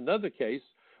terrorist in another case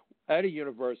at a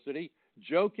university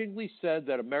jokingly said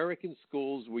that American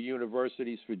schools were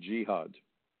universities for jihad.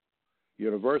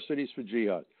 Universities for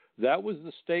jihad. That was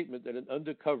the statement in an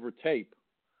undercover tape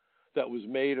that was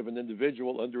made of an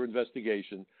individual under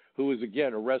investigation who was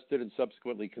again arrested and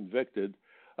subsequently convicted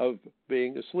of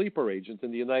being a sleeper agent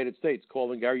in the United States,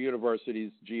 calling our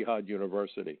universities jihad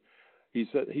university. He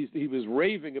said he was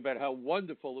raving about how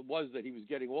wonderful it was that he was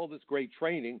getting all this great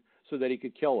training so that he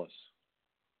could kill us.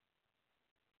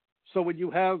 So when you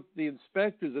have the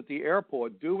inspectors at the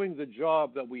airport doing the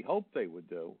job that we hoped they would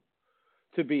do,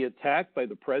 to be attacked by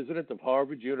the president of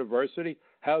Harvard University,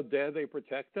 how dare they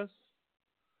protect us?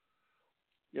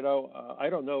 I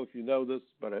don't know if you know this,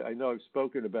 but I know I've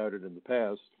spoken about it in the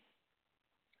past.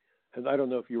 And I don't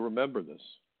know if you remember this,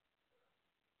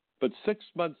 but 6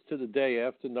 months to the day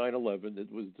after 9/11, it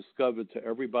was discovered to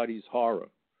everybody's horror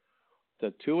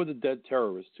that two of the dead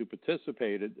terrorists who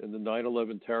participated in the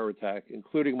 9/11 terror attack,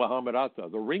 including Mohammed Atta,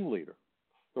 the ringleader,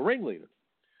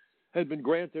 had been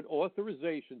granted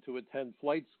authorization to attend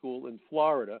flight school in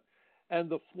Florida, and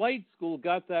the flight school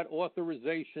got that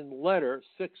authorization letter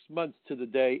 6 months to the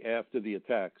day after the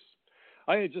attacks.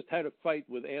 I had just had a fight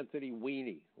with Anthony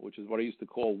Weenie, which is what I used to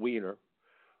call Wiener.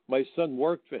 My son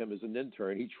worked for him as an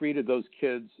intern. He treated those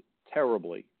kids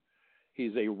terribly.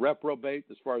 He's a reprobate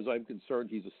as far as I'm concerned.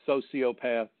 He's a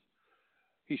sociopath.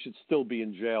 He should still be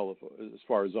in jail as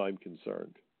far as I'm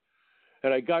concerned.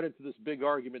 And I got into this big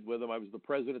argument with him. I was the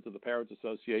president of the Parents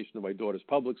Association of my daughter's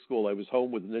public school. I was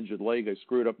home with an injured leg. I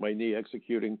screwed up my knee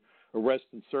executing arrest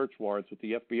and search warrants with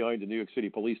the FBI and the New York City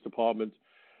Police Department.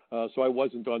 So I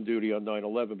wasn't on duty on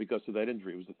 9/11 because of that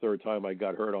injury. It was the third time I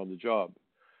got hurt on the job.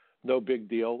 No big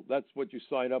deal. That's what you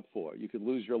sign up for. You could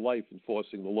lose your life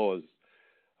enforcing the laws.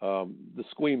 The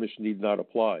squeamish need not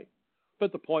apply.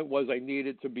 But the point was I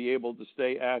needed to be able to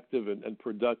stay active and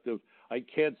productive. I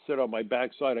can't sit on my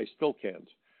backside. I still can't.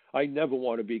 I never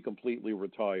want to be completely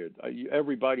retired.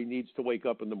 Everybody needs to wake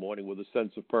up in the morning with a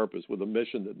sense of purpose, with a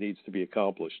mission that needs to be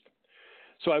accomplished.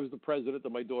 So I was the president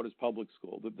of my daughter's public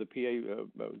school, the PA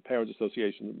Parents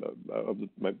Association of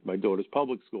my daughter's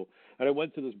public school. And I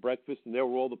went to this breakfast, and there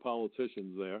were all the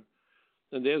politicians there.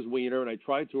 And there's Wiener, and I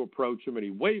tried to approach him, and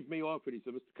he waved me off, and he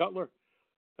said, Mr. Cutler,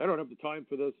 I don't have the time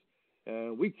for this.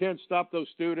 We can't stop those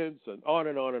students, and on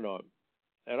and on and on.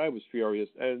 And I was furious.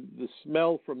 And the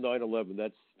smell from 9/11,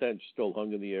 that stench still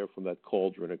hung in the air from that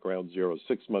cauldron at Ground Zero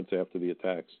 6 months after the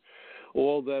attacks.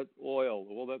 All that oil,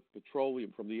 all that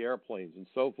petroleum from the airplanes and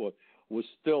so forth was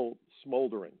still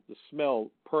smoldering. The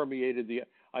smell permeated the air.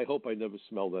 I hope I never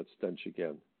smell that stench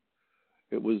again.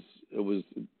 It was,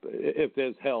 if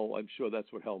there's hell, I'm sure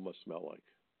that's what hell must smell like.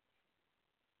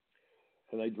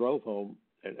 And I drove home,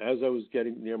 and as I was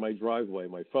getting near my driveway,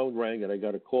 my phone rang, and I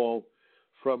got a call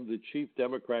from the chief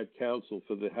Democrat counsel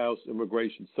for the House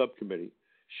Immigration Subcommittee.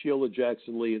 Sheila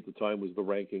Jackson Lee at the time was the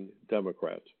ranking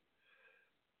Democrat.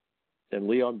 And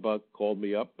Leon Buck called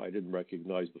me up. I didn't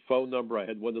recognize the phone number. I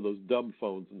had one of those dumb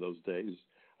phones in those days.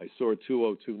 I saw a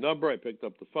 202 number. I picked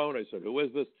up the phone. I said, who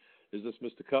is this? Is this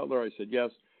Mr. Cutler? I said, yes.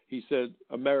 He said,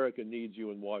 America needs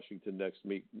you in Washington next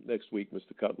week,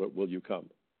 Mr. Cutler. Will you come?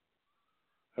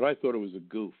 And I thought it was a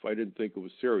goof. I didn't think it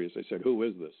was serious. I said, who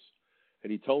is this?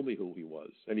 And he told me who he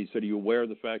was. And he said, are you aware of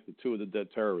the fact that 2 of the dead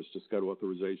terrorists just got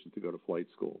authorization to go to flight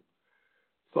school?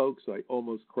 Folks, I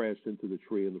almost crashed into the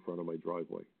tree in the front of my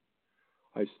driveway.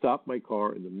 I stopped my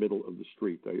car in the middle of the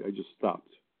street. I just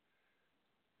stopped.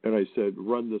 And I said,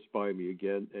 run this by me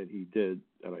again. And he did.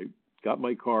 And I got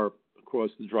my car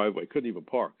across the driveway. I couldn't even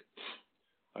park.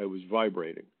 I was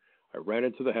vibrating. I ran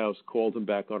into the house, called him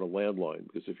back on a landline.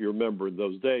 Because if you remember, in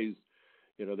those days,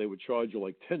 they would charge you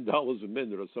like $10 a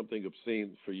minute or something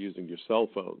obscene for using your cell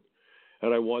phone.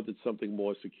 And I wanted something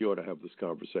more secure to have this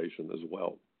conversation as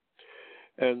well.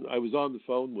 And I was on the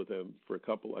phone with him for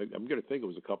I'm going to think it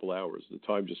was a couple hours. The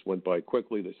time just went by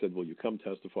quickly. They said, will you come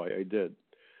testify? I did.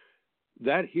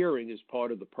 That hearing is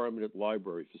part of the permanent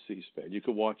library for C-SPAN. You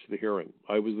can watch the hearing.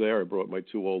 I was there. I brought my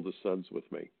 2 oldest sons with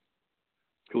me.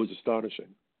 It was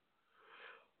astonishing.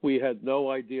 We had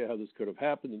no idea how this could have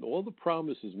happened, and all the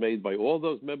promises made by all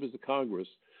those members of Congress,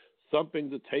 thumping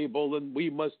the table, and we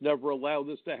must never allow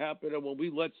this to happen, and when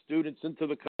we let students into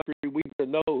the country, we need to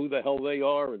know who the hell they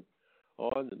are, and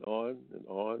on and on and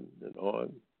on and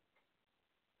on.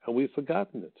 And we've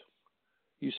forgotten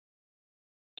it.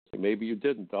 Maybe you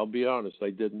didn't. I'll be honest, I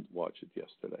didn't watch it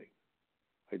yesterday.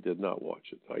 I did not watch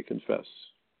it, I confess.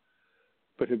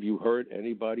 But have you heard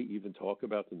anybody even talk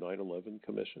about the 9/11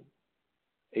 Commission?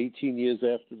 18 years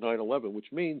after 9/11,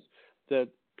 which means that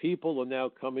people are now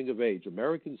coming of age.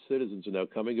 American citizens are now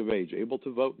coming of age, able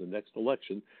to vote in the next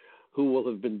election, who will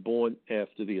have been born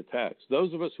after the attacks.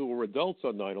 Those of us who were adults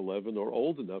on 9/11 or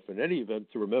old enough in any event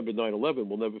to remember 9/11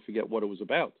 will never forget what it was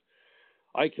about.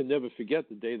 I can never forget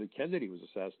the day that Kennedy was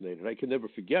assassinated. I can never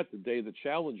forget the day the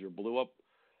Challenger blew up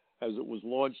as it was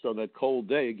launched on that cold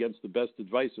day against the best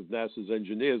advice of NASA's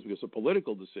engineers because a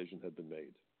political decision had been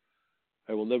made.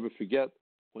 I will never forget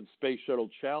when Space Shuttle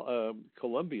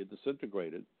Columbia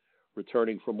disintegrated,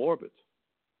 returning from orbit.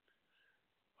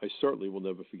 I certainly will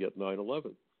never forget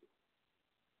 9/11.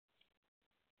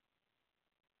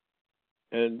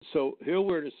 And so here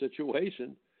we're in a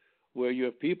situation where you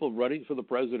have people running for the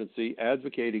presidency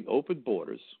advocating open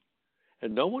borders,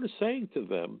 and no one is saying to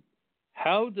them,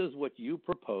 how does what you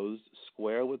proposed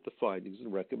square with the findings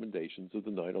and recommendations of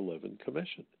the 9/11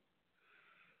 Commission?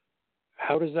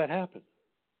 How does that happen?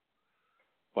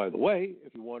 By the way,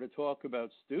 if you want to talk about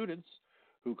students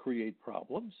who create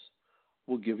problems,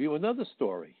 we'll give you another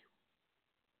story.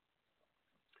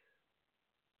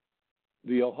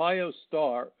 The Ohio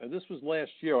Star, and this was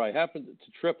last year, I happened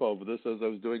to trip over this as I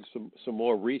was doing some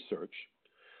more research.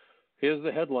 Here's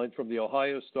the headline from the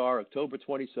Ohio Star, October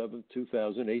 27,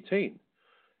 2018.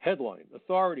 Headline: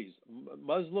 Authorities: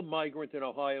 Muslim migrant in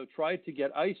Ohio tried to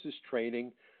get ISIS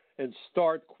training and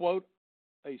start, quote,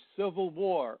 a civil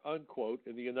war, unquote,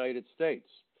 in the United States.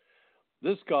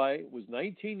 This guy was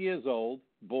 19 years old,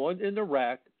 born in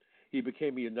Iraq. He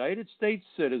became a United States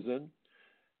citizen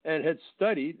and had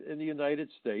studied in the United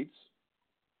States.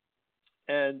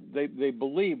 And they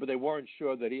believed, but they weren't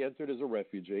sure, that he entered as a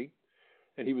refugee.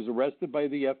 And he was arrested by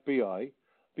the FBI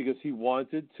because he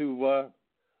wanted to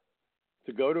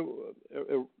go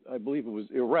to, I believe it was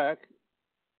Iraq.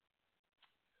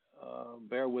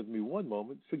 Bear with me one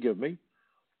moment. Forgive me.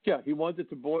 Yeah, he wanted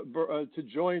to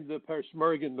join the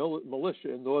Peshmerga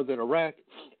militia in northern Iraq,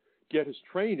 get his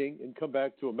training, and come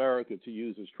back to America to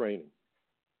use his training.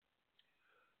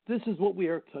 This is what we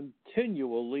are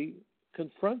continually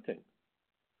confronting.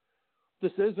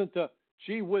 This isn't a,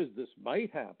 gee whiz, this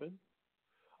might happen.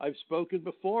 I've spoken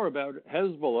before about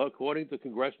Hezbollah. According to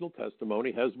congressional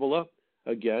testimony, Hezbollah,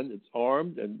 again, it's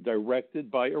armed and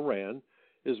directed by Iran,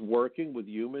 is working with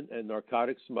human and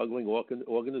narcotic smuggling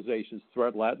organizations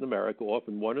throughout Latin America,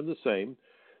 often one and the same,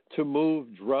 to move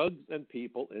drugs and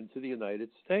people into the United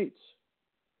States,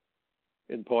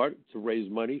 in part to raise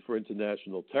money for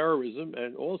international terrorism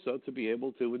and also to be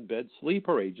able to embed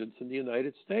sleeper agents in the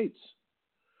United States.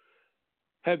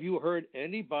 Have you heard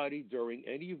anybody during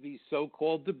any of these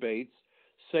so-called debates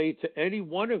say to any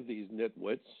one of these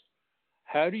nitwits,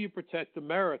 how do you protect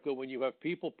America when you have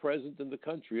people present in the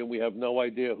country and we have no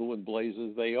idea who in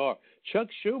blazes they are? Chuck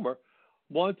Schumer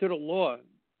wanted a law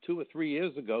 2 or 3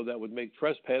 years ago that would make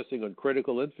trespassing on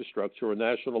critical infrastructure or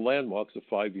national landmarks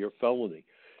a 5-year felony.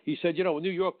 He said, in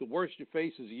New York, the worst you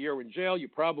face is a year in jail. You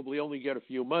probably only get a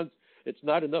few months. It's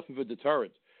not enough of a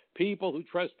deterrent. People who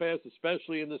trespass,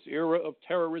 especially in this era of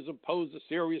terrorism, pose a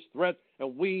serious threat,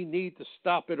 and we need to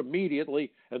stop it immediately.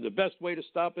 And the best way to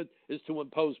stop it is to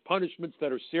impose punishments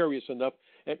that are serious enough.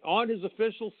 And on his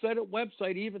official Senate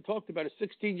website, he even talked about a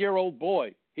 16-year-old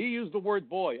boy. He used the word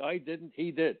boy. I didn't.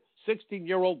 He did.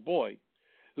 16-year-old boy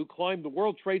who climbed the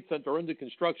World Trade Center under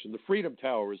construction, the Freedom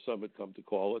Tower, as some had come to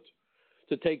call it,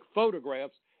 to take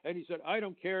photographs. And he said, I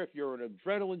don't care if you're an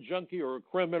adrenaline junkie or a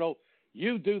criminal.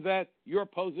 You do that, you're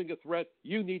posing a threat,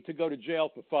 you need to go to jail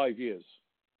for 5 years.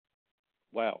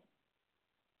 Wow.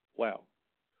 Wow.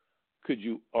 Could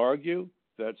you argue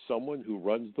that someone who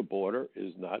runs the border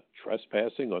is not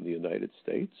trespassing on the United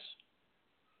States?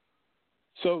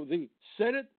 So the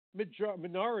Senate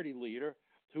minority leader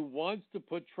who wants to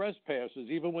put trespassers,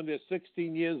 even when they're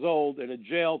 16 years old, in a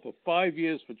jail for 5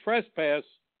 years for trespass,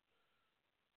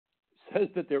 says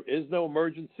that there is no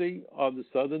emergency on the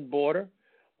southern border,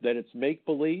 that it's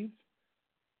make-believe,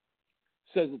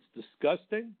 says it's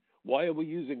disgusting. Why are we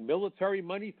using military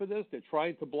money for this? They're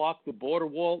trying to block the border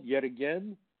wall yet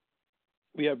again.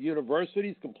 We have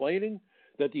universities complaining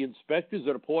that the inspectors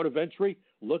at a port of entry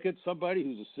look at somebody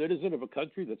who's a citizen of a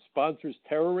country that sponsors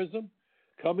terrorism,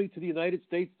 coming to the United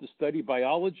States to study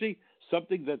biology,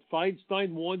 something that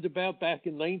Feinstein warned about back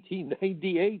in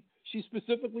 1998. She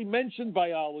specifically mentioned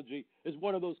biology as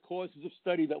one of those courses of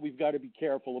study that we've got to be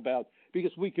careful about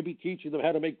because we could be teaching them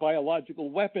how to make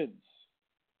biological weapons.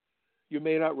 You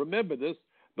may not remember this,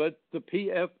 but the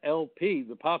PFLP,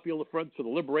 the Popular Front for the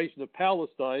Liberation of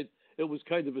Palestine, it was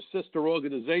kind of a sister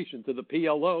organization to the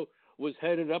PLO, was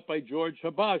headed up by George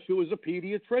Habash, who was a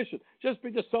pediatrician. Just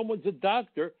because someone's a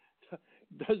doctor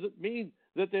doesn't mean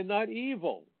that they're not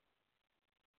evil.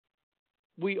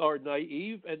 We are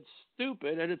naive and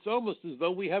stupid, and it's almost as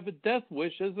though we have a death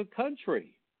wish as a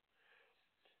country.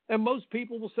 And most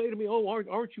people will say to me, oh,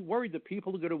 aren't you worried that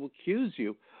people are going to accuse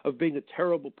you of being a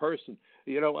terrible person?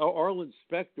 Arlen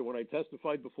Specter, when I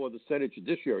testified before the Senate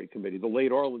Judiciary Committee, the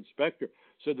late Arlen Specter,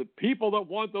 said that people that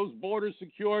want those borders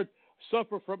secured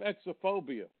suffer from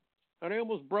exophobia. And I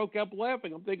almost broke up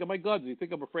laughing. I'm thinking, my God, does he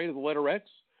think I'm afraid of the letter X?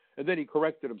 And then he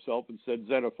corrected himself and said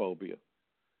xenophobia.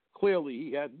 Clearly,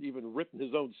 he hadn't even written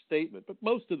his own statement, but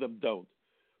most of them don't.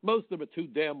 Most of them are too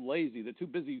damn lazy. They're too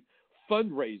busy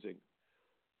fundraising.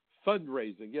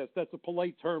 Fundraising, yes, that's a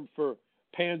polite term for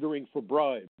pandering for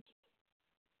bribes.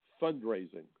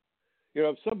 Fundraising.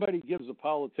 If somebody gives a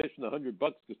politician $100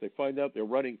 because they find out they're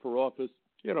running for office,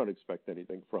 you don't expect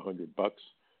anything for $100.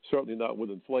 Certainly not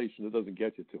with inflation. It doesn't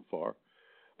get you too far.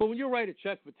 But when you write a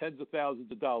check for tens of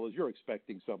thousands of dollars, you're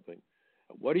expecting something.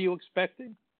 What are you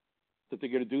expecting? That they're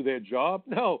going to do their job?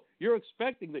 No, you're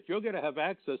expecting that you're going to have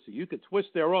access so you can twist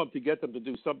their arm to get them to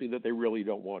do something that they really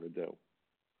don't want to do.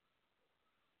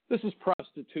 This is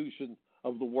prostitution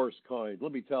of the worst kind,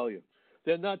 let me tell you.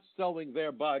 They're not selling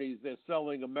their bodies, they're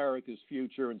selling America's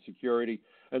future and security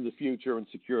and the future and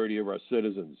security of our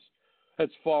citizens.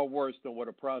 That's far worse than what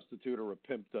a prostitute or a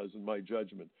pimp does, in my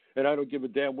judgment. And I don't give a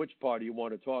damn which party you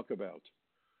want to talk about.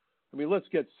 I mean, let's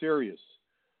get serious.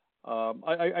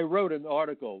 I wrote an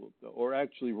article, or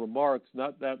actually remarks,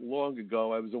 not that long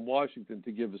ago. I was in Washington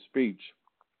to give a speech.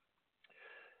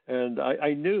 And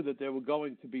I knew that there were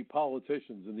going to be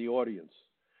politicians in the audience.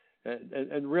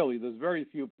 And really, there's very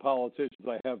few politicians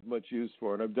I have much use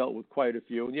for, and I've dealt with quite a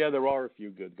few. And yeah, there are a few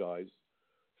good guys,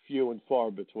 few and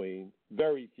far between,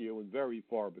 very few and very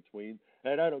far between.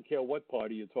 And I don't care what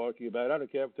party you're talking about. I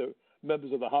don't care if they're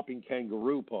members of the Hopping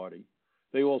Kangaroo Party.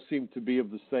 They all seem to be of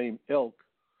the same ilk.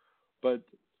 But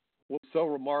what's so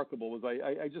remarkable was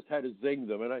I just had to zing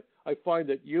them. And I find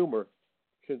that humor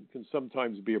can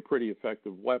sometimes be a pretty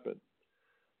effective weapon.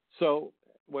 So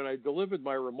when I delivered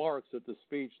my remarks at the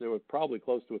speech, there were probably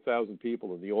close to 1,000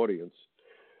 people in the audience.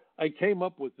 I came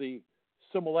up with the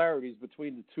similarities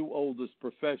between the two oldest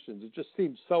professions. It just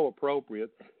seemed so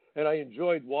appropriate. And I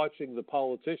enjoyed watching the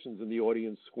politicians in the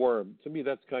audience squirm. To me,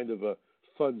 that's kind of a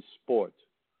fun sport.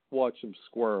 Watch them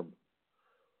squirm.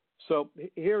 So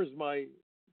here's my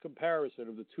comparison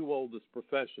of the two oldest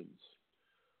professions.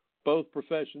 Both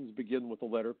professions begin with the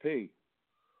letter P.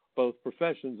 Both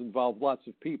professions involve lots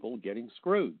of people getting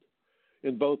screwed.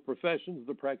 In both professions,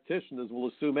 the practitioners will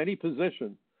assume any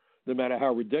position, no matter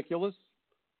how ridiculous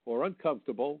or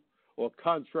uncomfortable or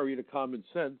contrary to common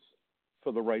sense,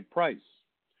 for the right price.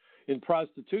 In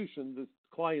prostitution, the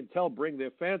clientele bring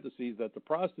their fantasies that the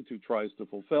prostitute tries to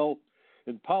fulfill.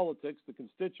 In politics, the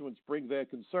constituents bring their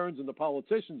concerns, and the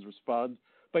politicians respond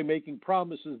by making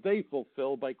promises they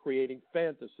fulfill by creating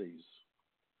fantasies.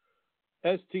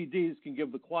 STDs can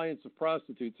give the clients of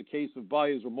prostitutes a case of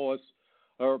buyer's remorse,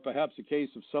 or perhaps a case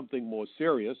of something more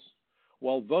serious,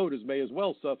 while voters may as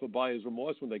well suffer buyer's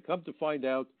remorse when they come to find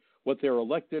out what their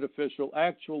elected official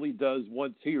actually does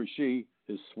once he or she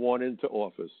is sworn into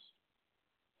office.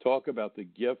 Talk about the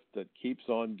gift that keeps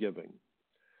on giving.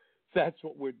 That's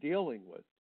what we're dealing with.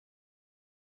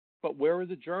 But where are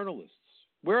the journalists?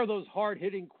 Where are those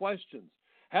hard-hitting questions?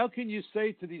 How can you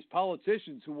say to these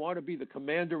politicians who want to be the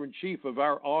commander-in-chief of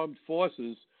our armed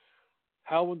forces,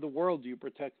 how in the world do you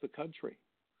protect the country?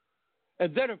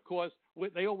 And then, of course,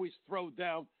 they always throw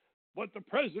down, what the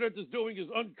president is doing is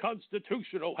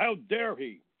unconstitutional. How dare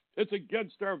he? It's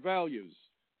against our values.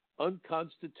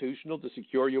 Unconstitutional to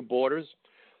secure your borders?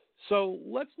 So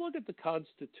let's look at the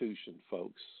Constitution,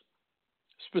 folks.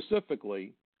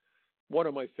 Specifically, one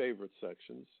of my favorite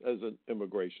sections as an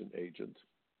immigration agent.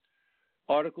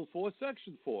 Article 4,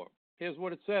 Section 4. Here's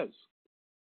what it says.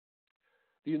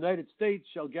 The United States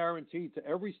shall guarantee to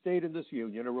every state in this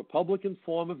union a republican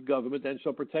form of government and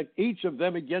shall protect each of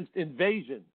them against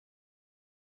invasion.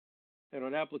 And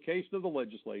on application of the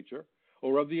legislature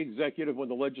or of the executive when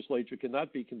the legislature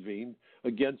cannot be convened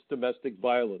against domestic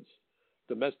violence.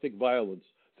 Domestic violence.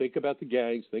 Think about the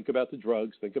gangs, think about the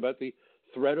drugs, think about the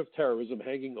threat of terrorism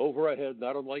hanging over our head,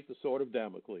 not unlike the sword of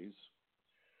Damocles.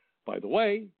 By the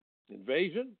way,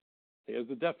 invasion, here's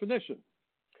the definition.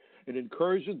 An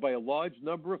incursion by a large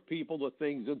number of people or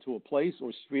things into a place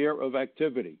or sphere of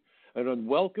activity, an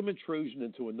unwelcome intrusion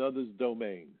into another's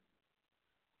domain.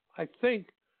 I think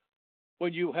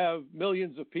when you have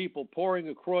millions of people pouring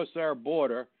across our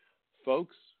border,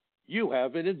 folks, you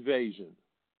have an invasion.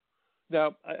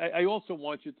 Now, I also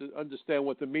want you to understand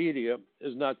what the media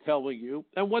is not telling you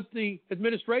and what the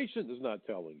administration is not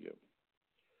telling you.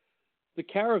 The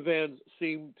caravans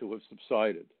seem to have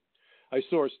subsided. I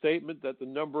saw a statement that the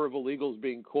number of illegals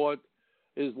being caught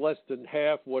is less than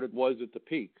half what it was at the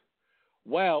peak.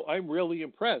 Wow, I'm really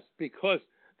impressed because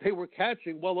they were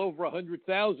catching well over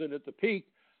 100,000 at the peak,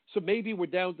 so maybe we're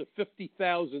down to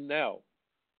 50,000 now.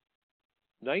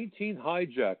 19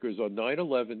 hijackers on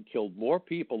 9/11 killed more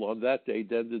people on that day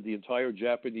than did the entire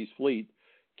Japanese fleet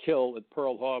kill at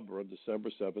Pearl Harbor on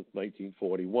December 7th,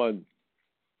 1941.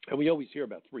 And we always hear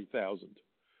about 3,000.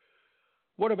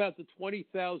 What about the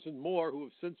 20,000 more who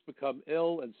have since become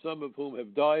ill and some of whom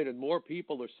have died, and more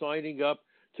people are signing up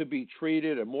to be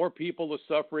treated and more people are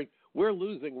suffering? We're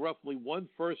losing roughly one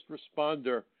first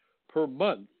responder per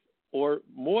month, or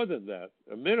more than that,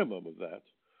 a minimum of that,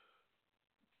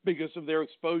 because of their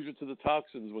exposure to the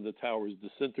toxins when the towers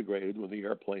disintegrated, when the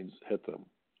airplanes hit them.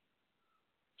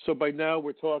 So by now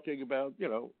we're talking about,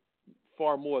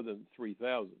 far more than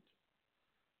 3,000,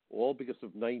 all because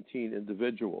of 19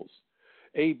 individuals.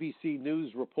 ABC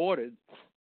News reported,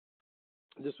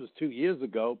 this was 2 years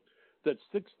ago, that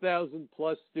 6,000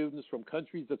 plus students from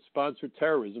countries that sponsor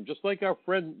terrorism, just like our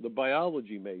friend, the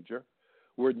biology major,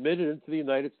 were admitted into the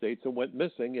United States and went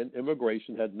missing, and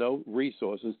immigration had no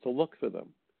resources to look for them.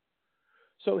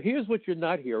 So here's what you're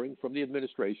not hearing from the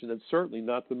administration, and certainly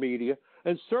not the media,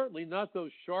 and certainly not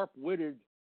those sharp-witted,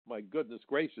 my goodness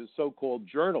gracious, so-called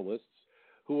journalists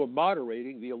who are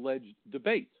moderating the alleged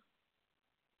debate.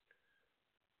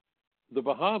 The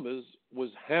Bahamas was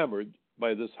hammered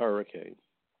by this hurricane.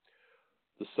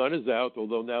 The sun is out,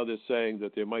 although now they're saying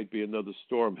that there might be another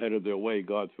storm headed their way.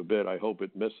 God forbid. I hope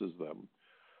it misses them.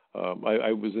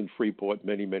 I was in Freeport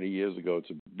many, many years ago. It's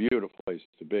a beautiful place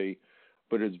to be,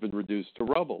 but it's been reduced to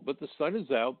rubble. But the sun is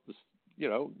out.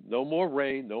 No more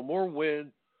rain, no more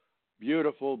wind.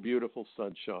 Beautiful, beautiful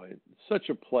sunshine. Such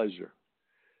a pleasure.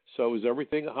 So is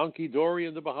everything hunky-dory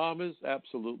in the Bahamas?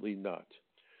 Absolutely not.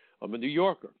 I'm a New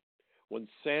Yorker. When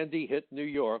Sandy hit New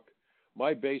York,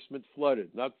 my basement flooded.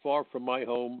 Not far from my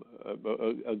home,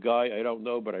 a guy I don't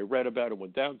know, but I read about it,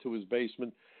 went down to his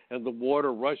basement, and the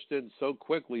water rushed in so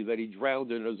quickly that he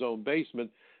drowned in his own basement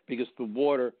because the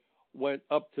water went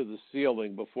up to the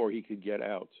ceiling before he could get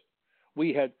out.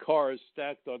 We had cars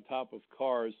stacked on top of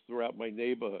cars throughout my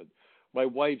neighborhood. My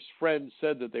wife's friend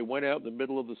said that they went out in the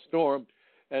middle of the storm,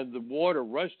 and the water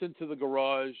rushed into the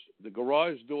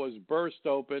garage doors burst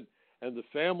open, and the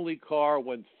family car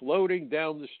went floating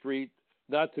down the street,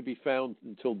 not to be found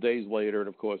until days later, and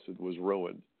of course it was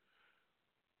ruined.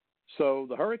 So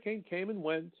the hurricane came and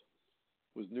went.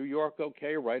 Was New York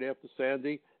okay right after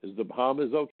Sandy? Is the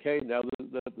Bahamas okay now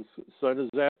that the sun is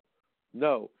out?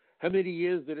 No. How many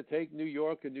years did it take New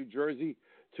York and New Jersey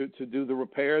to do the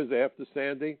repairs after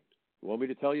Sandy? You want me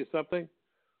to tell you something?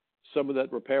 Some of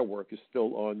that repair work is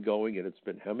still ongoing, and it's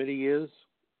been how many years?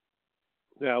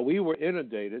 Now, we were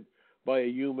inundated by a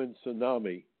human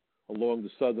tsunami along the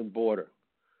southern border.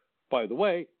 By the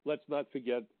way, let's not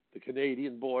forget the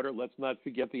Canadian border. Let's not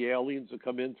forget the aliens who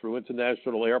come in through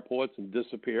international airports and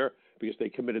disappear because they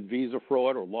committed visa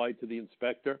fraud or lied to the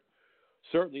inspector.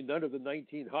 Certainly none of the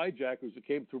 19 hijackers who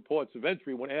came through ports of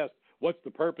entry, when asked, what's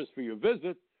the purpose for your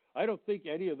visit, I don't think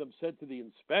any of them said to the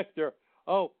inspector,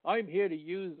 oh, I'm here to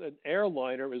use an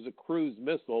airliner as a cruise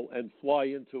missile and fly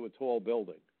into a tall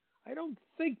building. I don't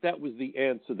think that was the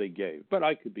answer they gave, but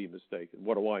I could be mistaken.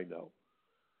 What do I know?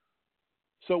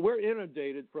 So we're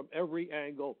inundated from every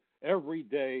angle, every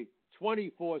day,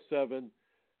 24/7.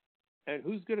 And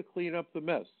who's going to clean up the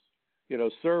mess?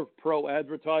 Serve Pro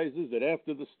advertises that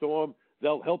after the storm,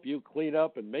 they'll help you clean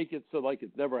up and make it so like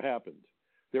it never happened.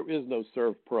 There is no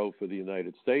Serve Pro for the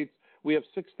United States. We have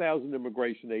 6,000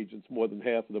 immigration agents. More than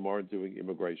half of them aren't doing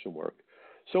immigration work.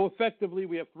 So effectively,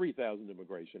 we have 3,000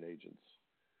 immigration agents.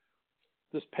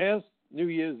 This past New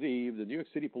Year's Eve, the New York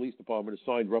City Police Department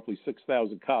assigned roughly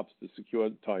 6,000 cops to secure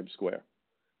Times Square.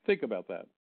 Think about that.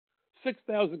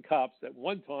 6,000 cops at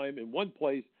one time in one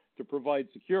place to provide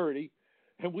security,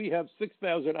 and we have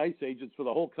 6,000 ICE agents for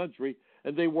the whole country,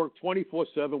 and they work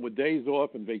 24/7 with days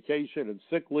off and vacation and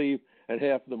sick leave, and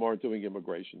half of them aren't doing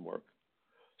immigration work.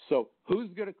 So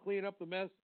who's going to clean up the mess?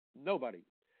 Nobody.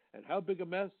 And how big a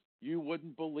mess? You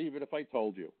wouldn't believe it if I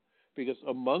told you. Because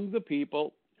among the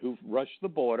people who've rushed the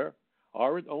border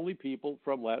aren't only people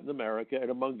from Latin America, and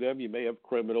among them you may have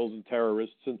criminals and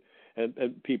terrorists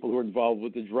and people who are involved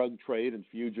with the drug trade and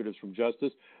fugitives from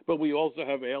justice, but we also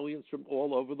have aliens from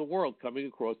all over the world coming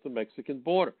across the Mexican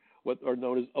border, what are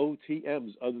known as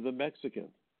OTMs, other than Mexican.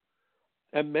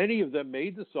 And many of them may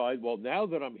decide, well, now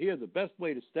that I'm here, the best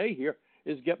way to stay here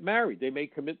is get married. They may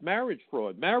commit marriage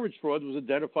fraud. Marriage fraud was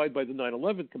identified by the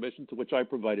 9/11 Commission, to which I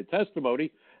provided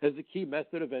testimony, as the key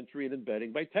method of entry and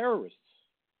embedding by terrorists.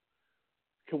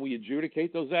 Can we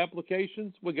adjudicate those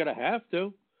applications? We're going to have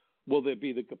to. Will there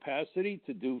be the capacity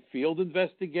to do field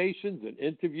investigations and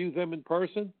interview them in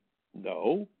person?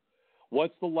 No.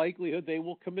 What's the likelihood they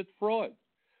will commit fraud?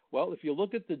 Well, if you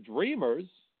look at the Dreamers,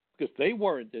 because they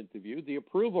weren't interviewed, the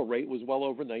approval rate was well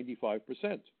over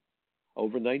 95%.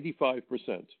 Over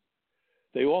 95%.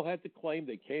 They all had to claim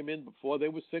they came in before they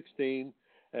were 16,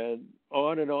 and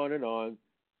on and on and on.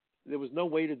 There was no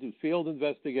way to do field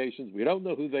investigations. We don't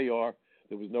know who they are.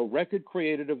 There was no record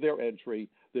created of their entry.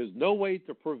 There's no way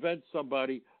to prevent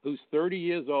somebody who's 30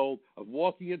 years old of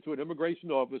walking into an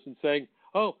immigration office and saying,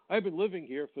 oh, I've been living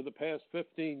here for the past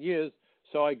 15 years,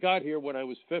 so I got here when I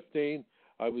was 15.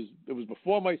 It was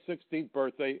before my 16th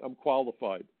birthday. I'm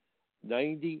qualified.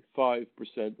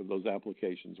 95% of those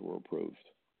applications were approved.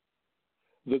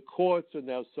 The courts are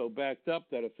now so backed up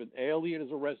that if an alien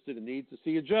is arrested and needs to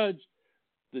see a judge,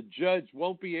 the judge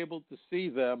won't be able to see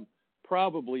them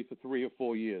probably for 3 or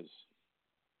 4 years.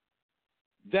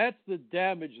 That's the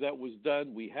damage that was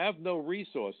done. We have no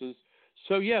resources.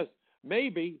 So yes,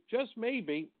 maybe, just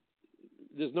maybe,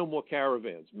 there's no more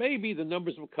caravans. Maybe the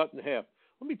numbers will cut in half.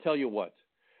 Let me tell you what.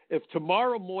 If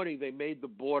tomorrow morning they made the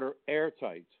border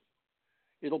airtight,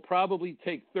 It'll probably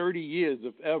take 30 years,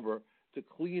 if ever, to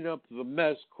clean up the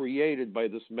mess created by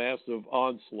this massive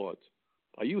onslaught.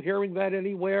 Are you hearing that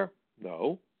anywhere?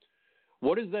 No.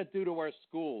 What does that do to our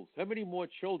schools? How many more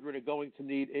children are going to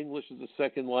need English as a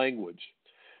second language?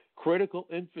 Critical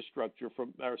infrastructure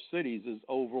from our cities is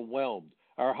overwhelmed.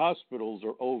 Our hospitals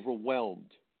are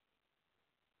overwhelmed.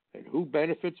 And who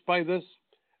benefits by this?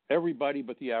 Everybody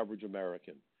but the average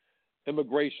American.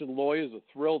 Immigration lawyers are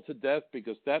thrilled to death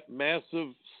because that massive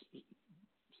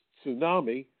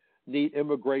tsunami need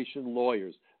immigration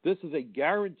lawyers. This is a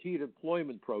guaranteed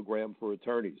employment program for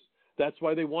attorneys. That's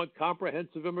why they want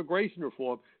comprehensive immigration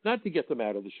reform, not to get them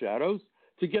out of the shadows,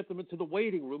 to get them into the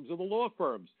waiting rooms of the law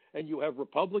firms. And you have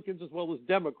Republicans as well as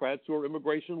Democrats who are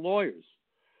immigration lawyers.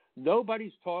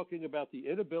 Nobody's talking about the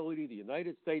inability the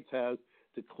United States has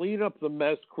to clean up the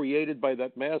mess created by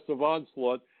that massive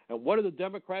onslaught. And what are the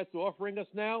Democrats offering us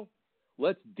now?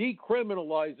 Let's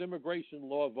decriminalize immigration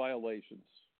law violations.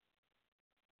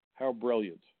 How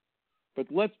brilliant. But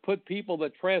let's put people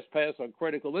that trespass on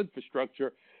critical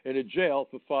infrastructure in a jail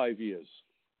for 5 years.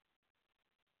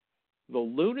 The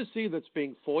lunacy that's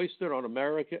being foisted on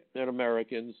America and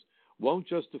Americans won't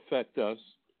just affect us.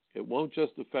 It won't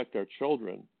just affect our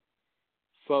children.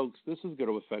 Folks, this is going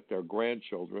to affect our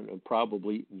grandchildren and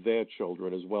probably their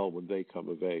children as well when they come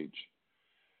of age.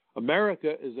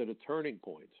 America is at a turning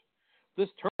point. This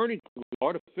turning point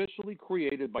was artificially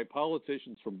created by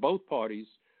politicians from both parties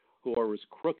who are as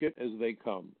crooked as they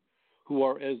come, who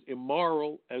are as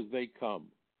immoral as they come.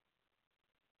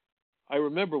 I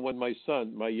remember when my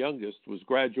son, my youngest, was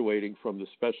graduating from the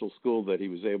special school that he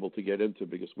was able to get into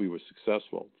because we were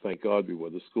successful. Thank God we were.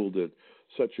 The school did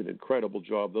such an incredible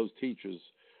job. Those teachers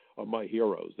are my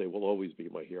heroes. They will always be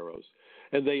my heroes.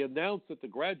 And they announced at the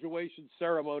graduation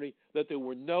ceremony that there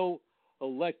were no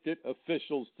elected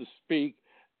officials to speak.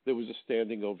 There was a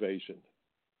standing ovation.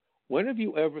 When have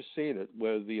you ever seen it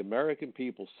where the American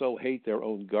people so hate their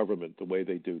own government the way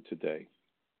they do today?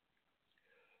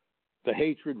 The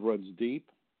hatred runs deep.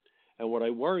 And what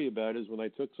I worry about is when I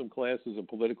took some classes in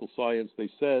political science, they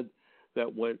said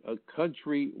that when a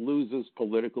country loses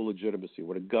political legitimacy,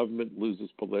 when a government loses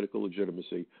political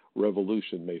legitimacy,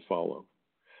 revolution may follow.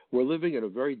 We're living in a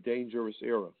very dangerous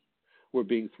era. We're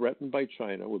being threatened by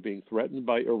China. We're being threatened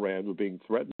by Iran. We're being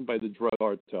threatened by the drug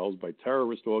cartels, by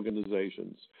terrorist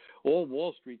organizations. All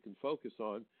Wall Street can focus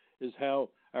on is how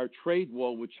our trade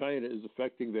war with China is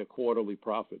affecting their quarterly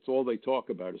profits. All they talk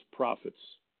about is profits.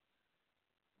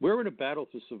 We're in a battle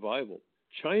for survival.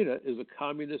 China is a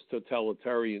communist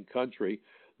totalitarian country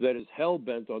that is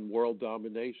hell-bent on world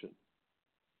domination.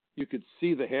 You could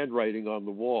see the handwriting on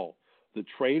the wall. The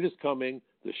train is coming.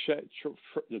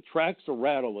 The tracks are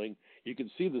rattling. You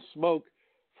can see the smoke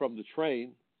from the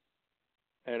train.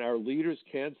 And our leaders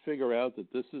can't figure out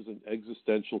that this is an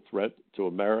existential threat to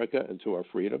America and to our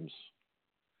freedoms.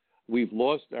 We've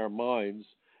lost our minds.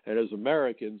 And as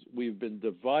Americans, we've been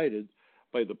divided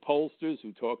by the pollsters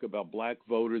who talk about black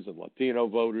voters and Latino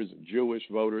voters and Jewish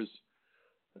voters.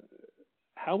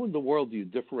 How in the world do you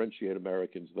differentiate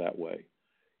Americans that way?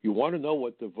 You want to know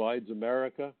what divides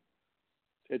America?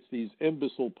 It's these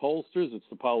imbecile pollsters, it's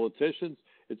the politicians,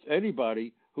 it's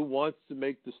anybody who wants to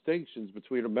make distinctions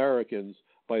between Americans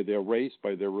by their race,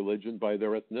 by their religion, by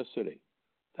their ethnicity.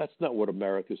 That's not what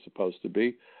America is supposed to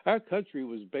be. Our country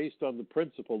was based on the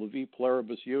principle of e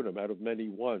pluribus unum, out of many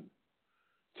one.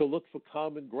 To look for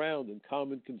common ground and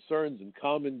common concerns and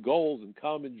common goals and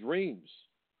common dreams.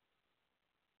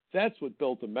 That's what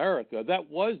built America. That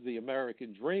was the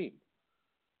American dream.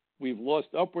 We've lost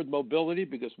upward mobility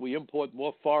because we import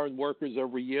more foreign workers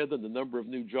every year than the number of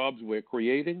new jobs we're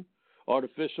creating.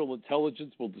 Artificial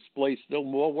intelligence will displace still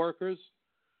more workers.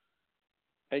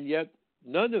 And yet,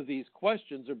 none of these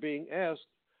questions are being asked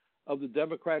of the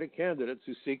Democratic candidates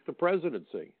who seek the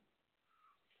presidency.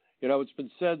 You know, it's been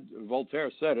said,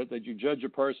 Voltaire said it, that you judge a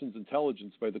person's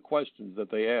intelligence by the questions that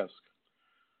they ask.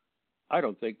 I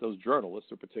don't think those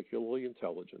journalists are particularly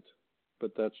intelligent,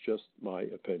 but that's just my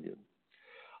opinion.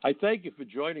 I thank you for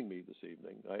joining me this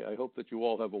evening. I hope that you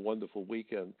all have a wonderful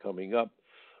weekend coming up.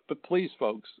 But please,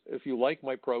 folks, if you like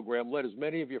my program, let as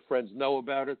many of your friends know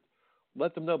about it.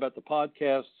 Let them know about the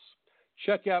podcasts.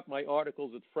 Check out my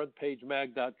articles at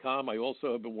frontpagemag.com. I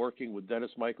also have been working with Dennis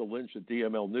Michael Lynch at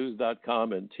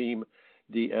dmlnews.com and Team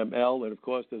DML. And, of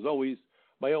course, there's always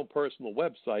my own personal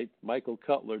website,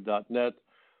 michaelcutler.net.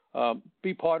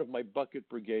 Be part of my bucket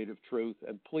brigade of truth,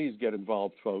 and please get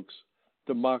involved, folks.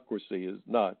 Democracy is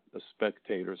not a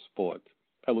spectator sport.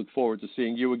 I look forward to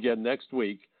seeing you again next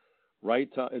week, at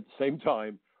the same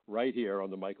time, right here on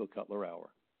the Michael Cutler Hour.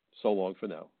 So long for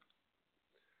now.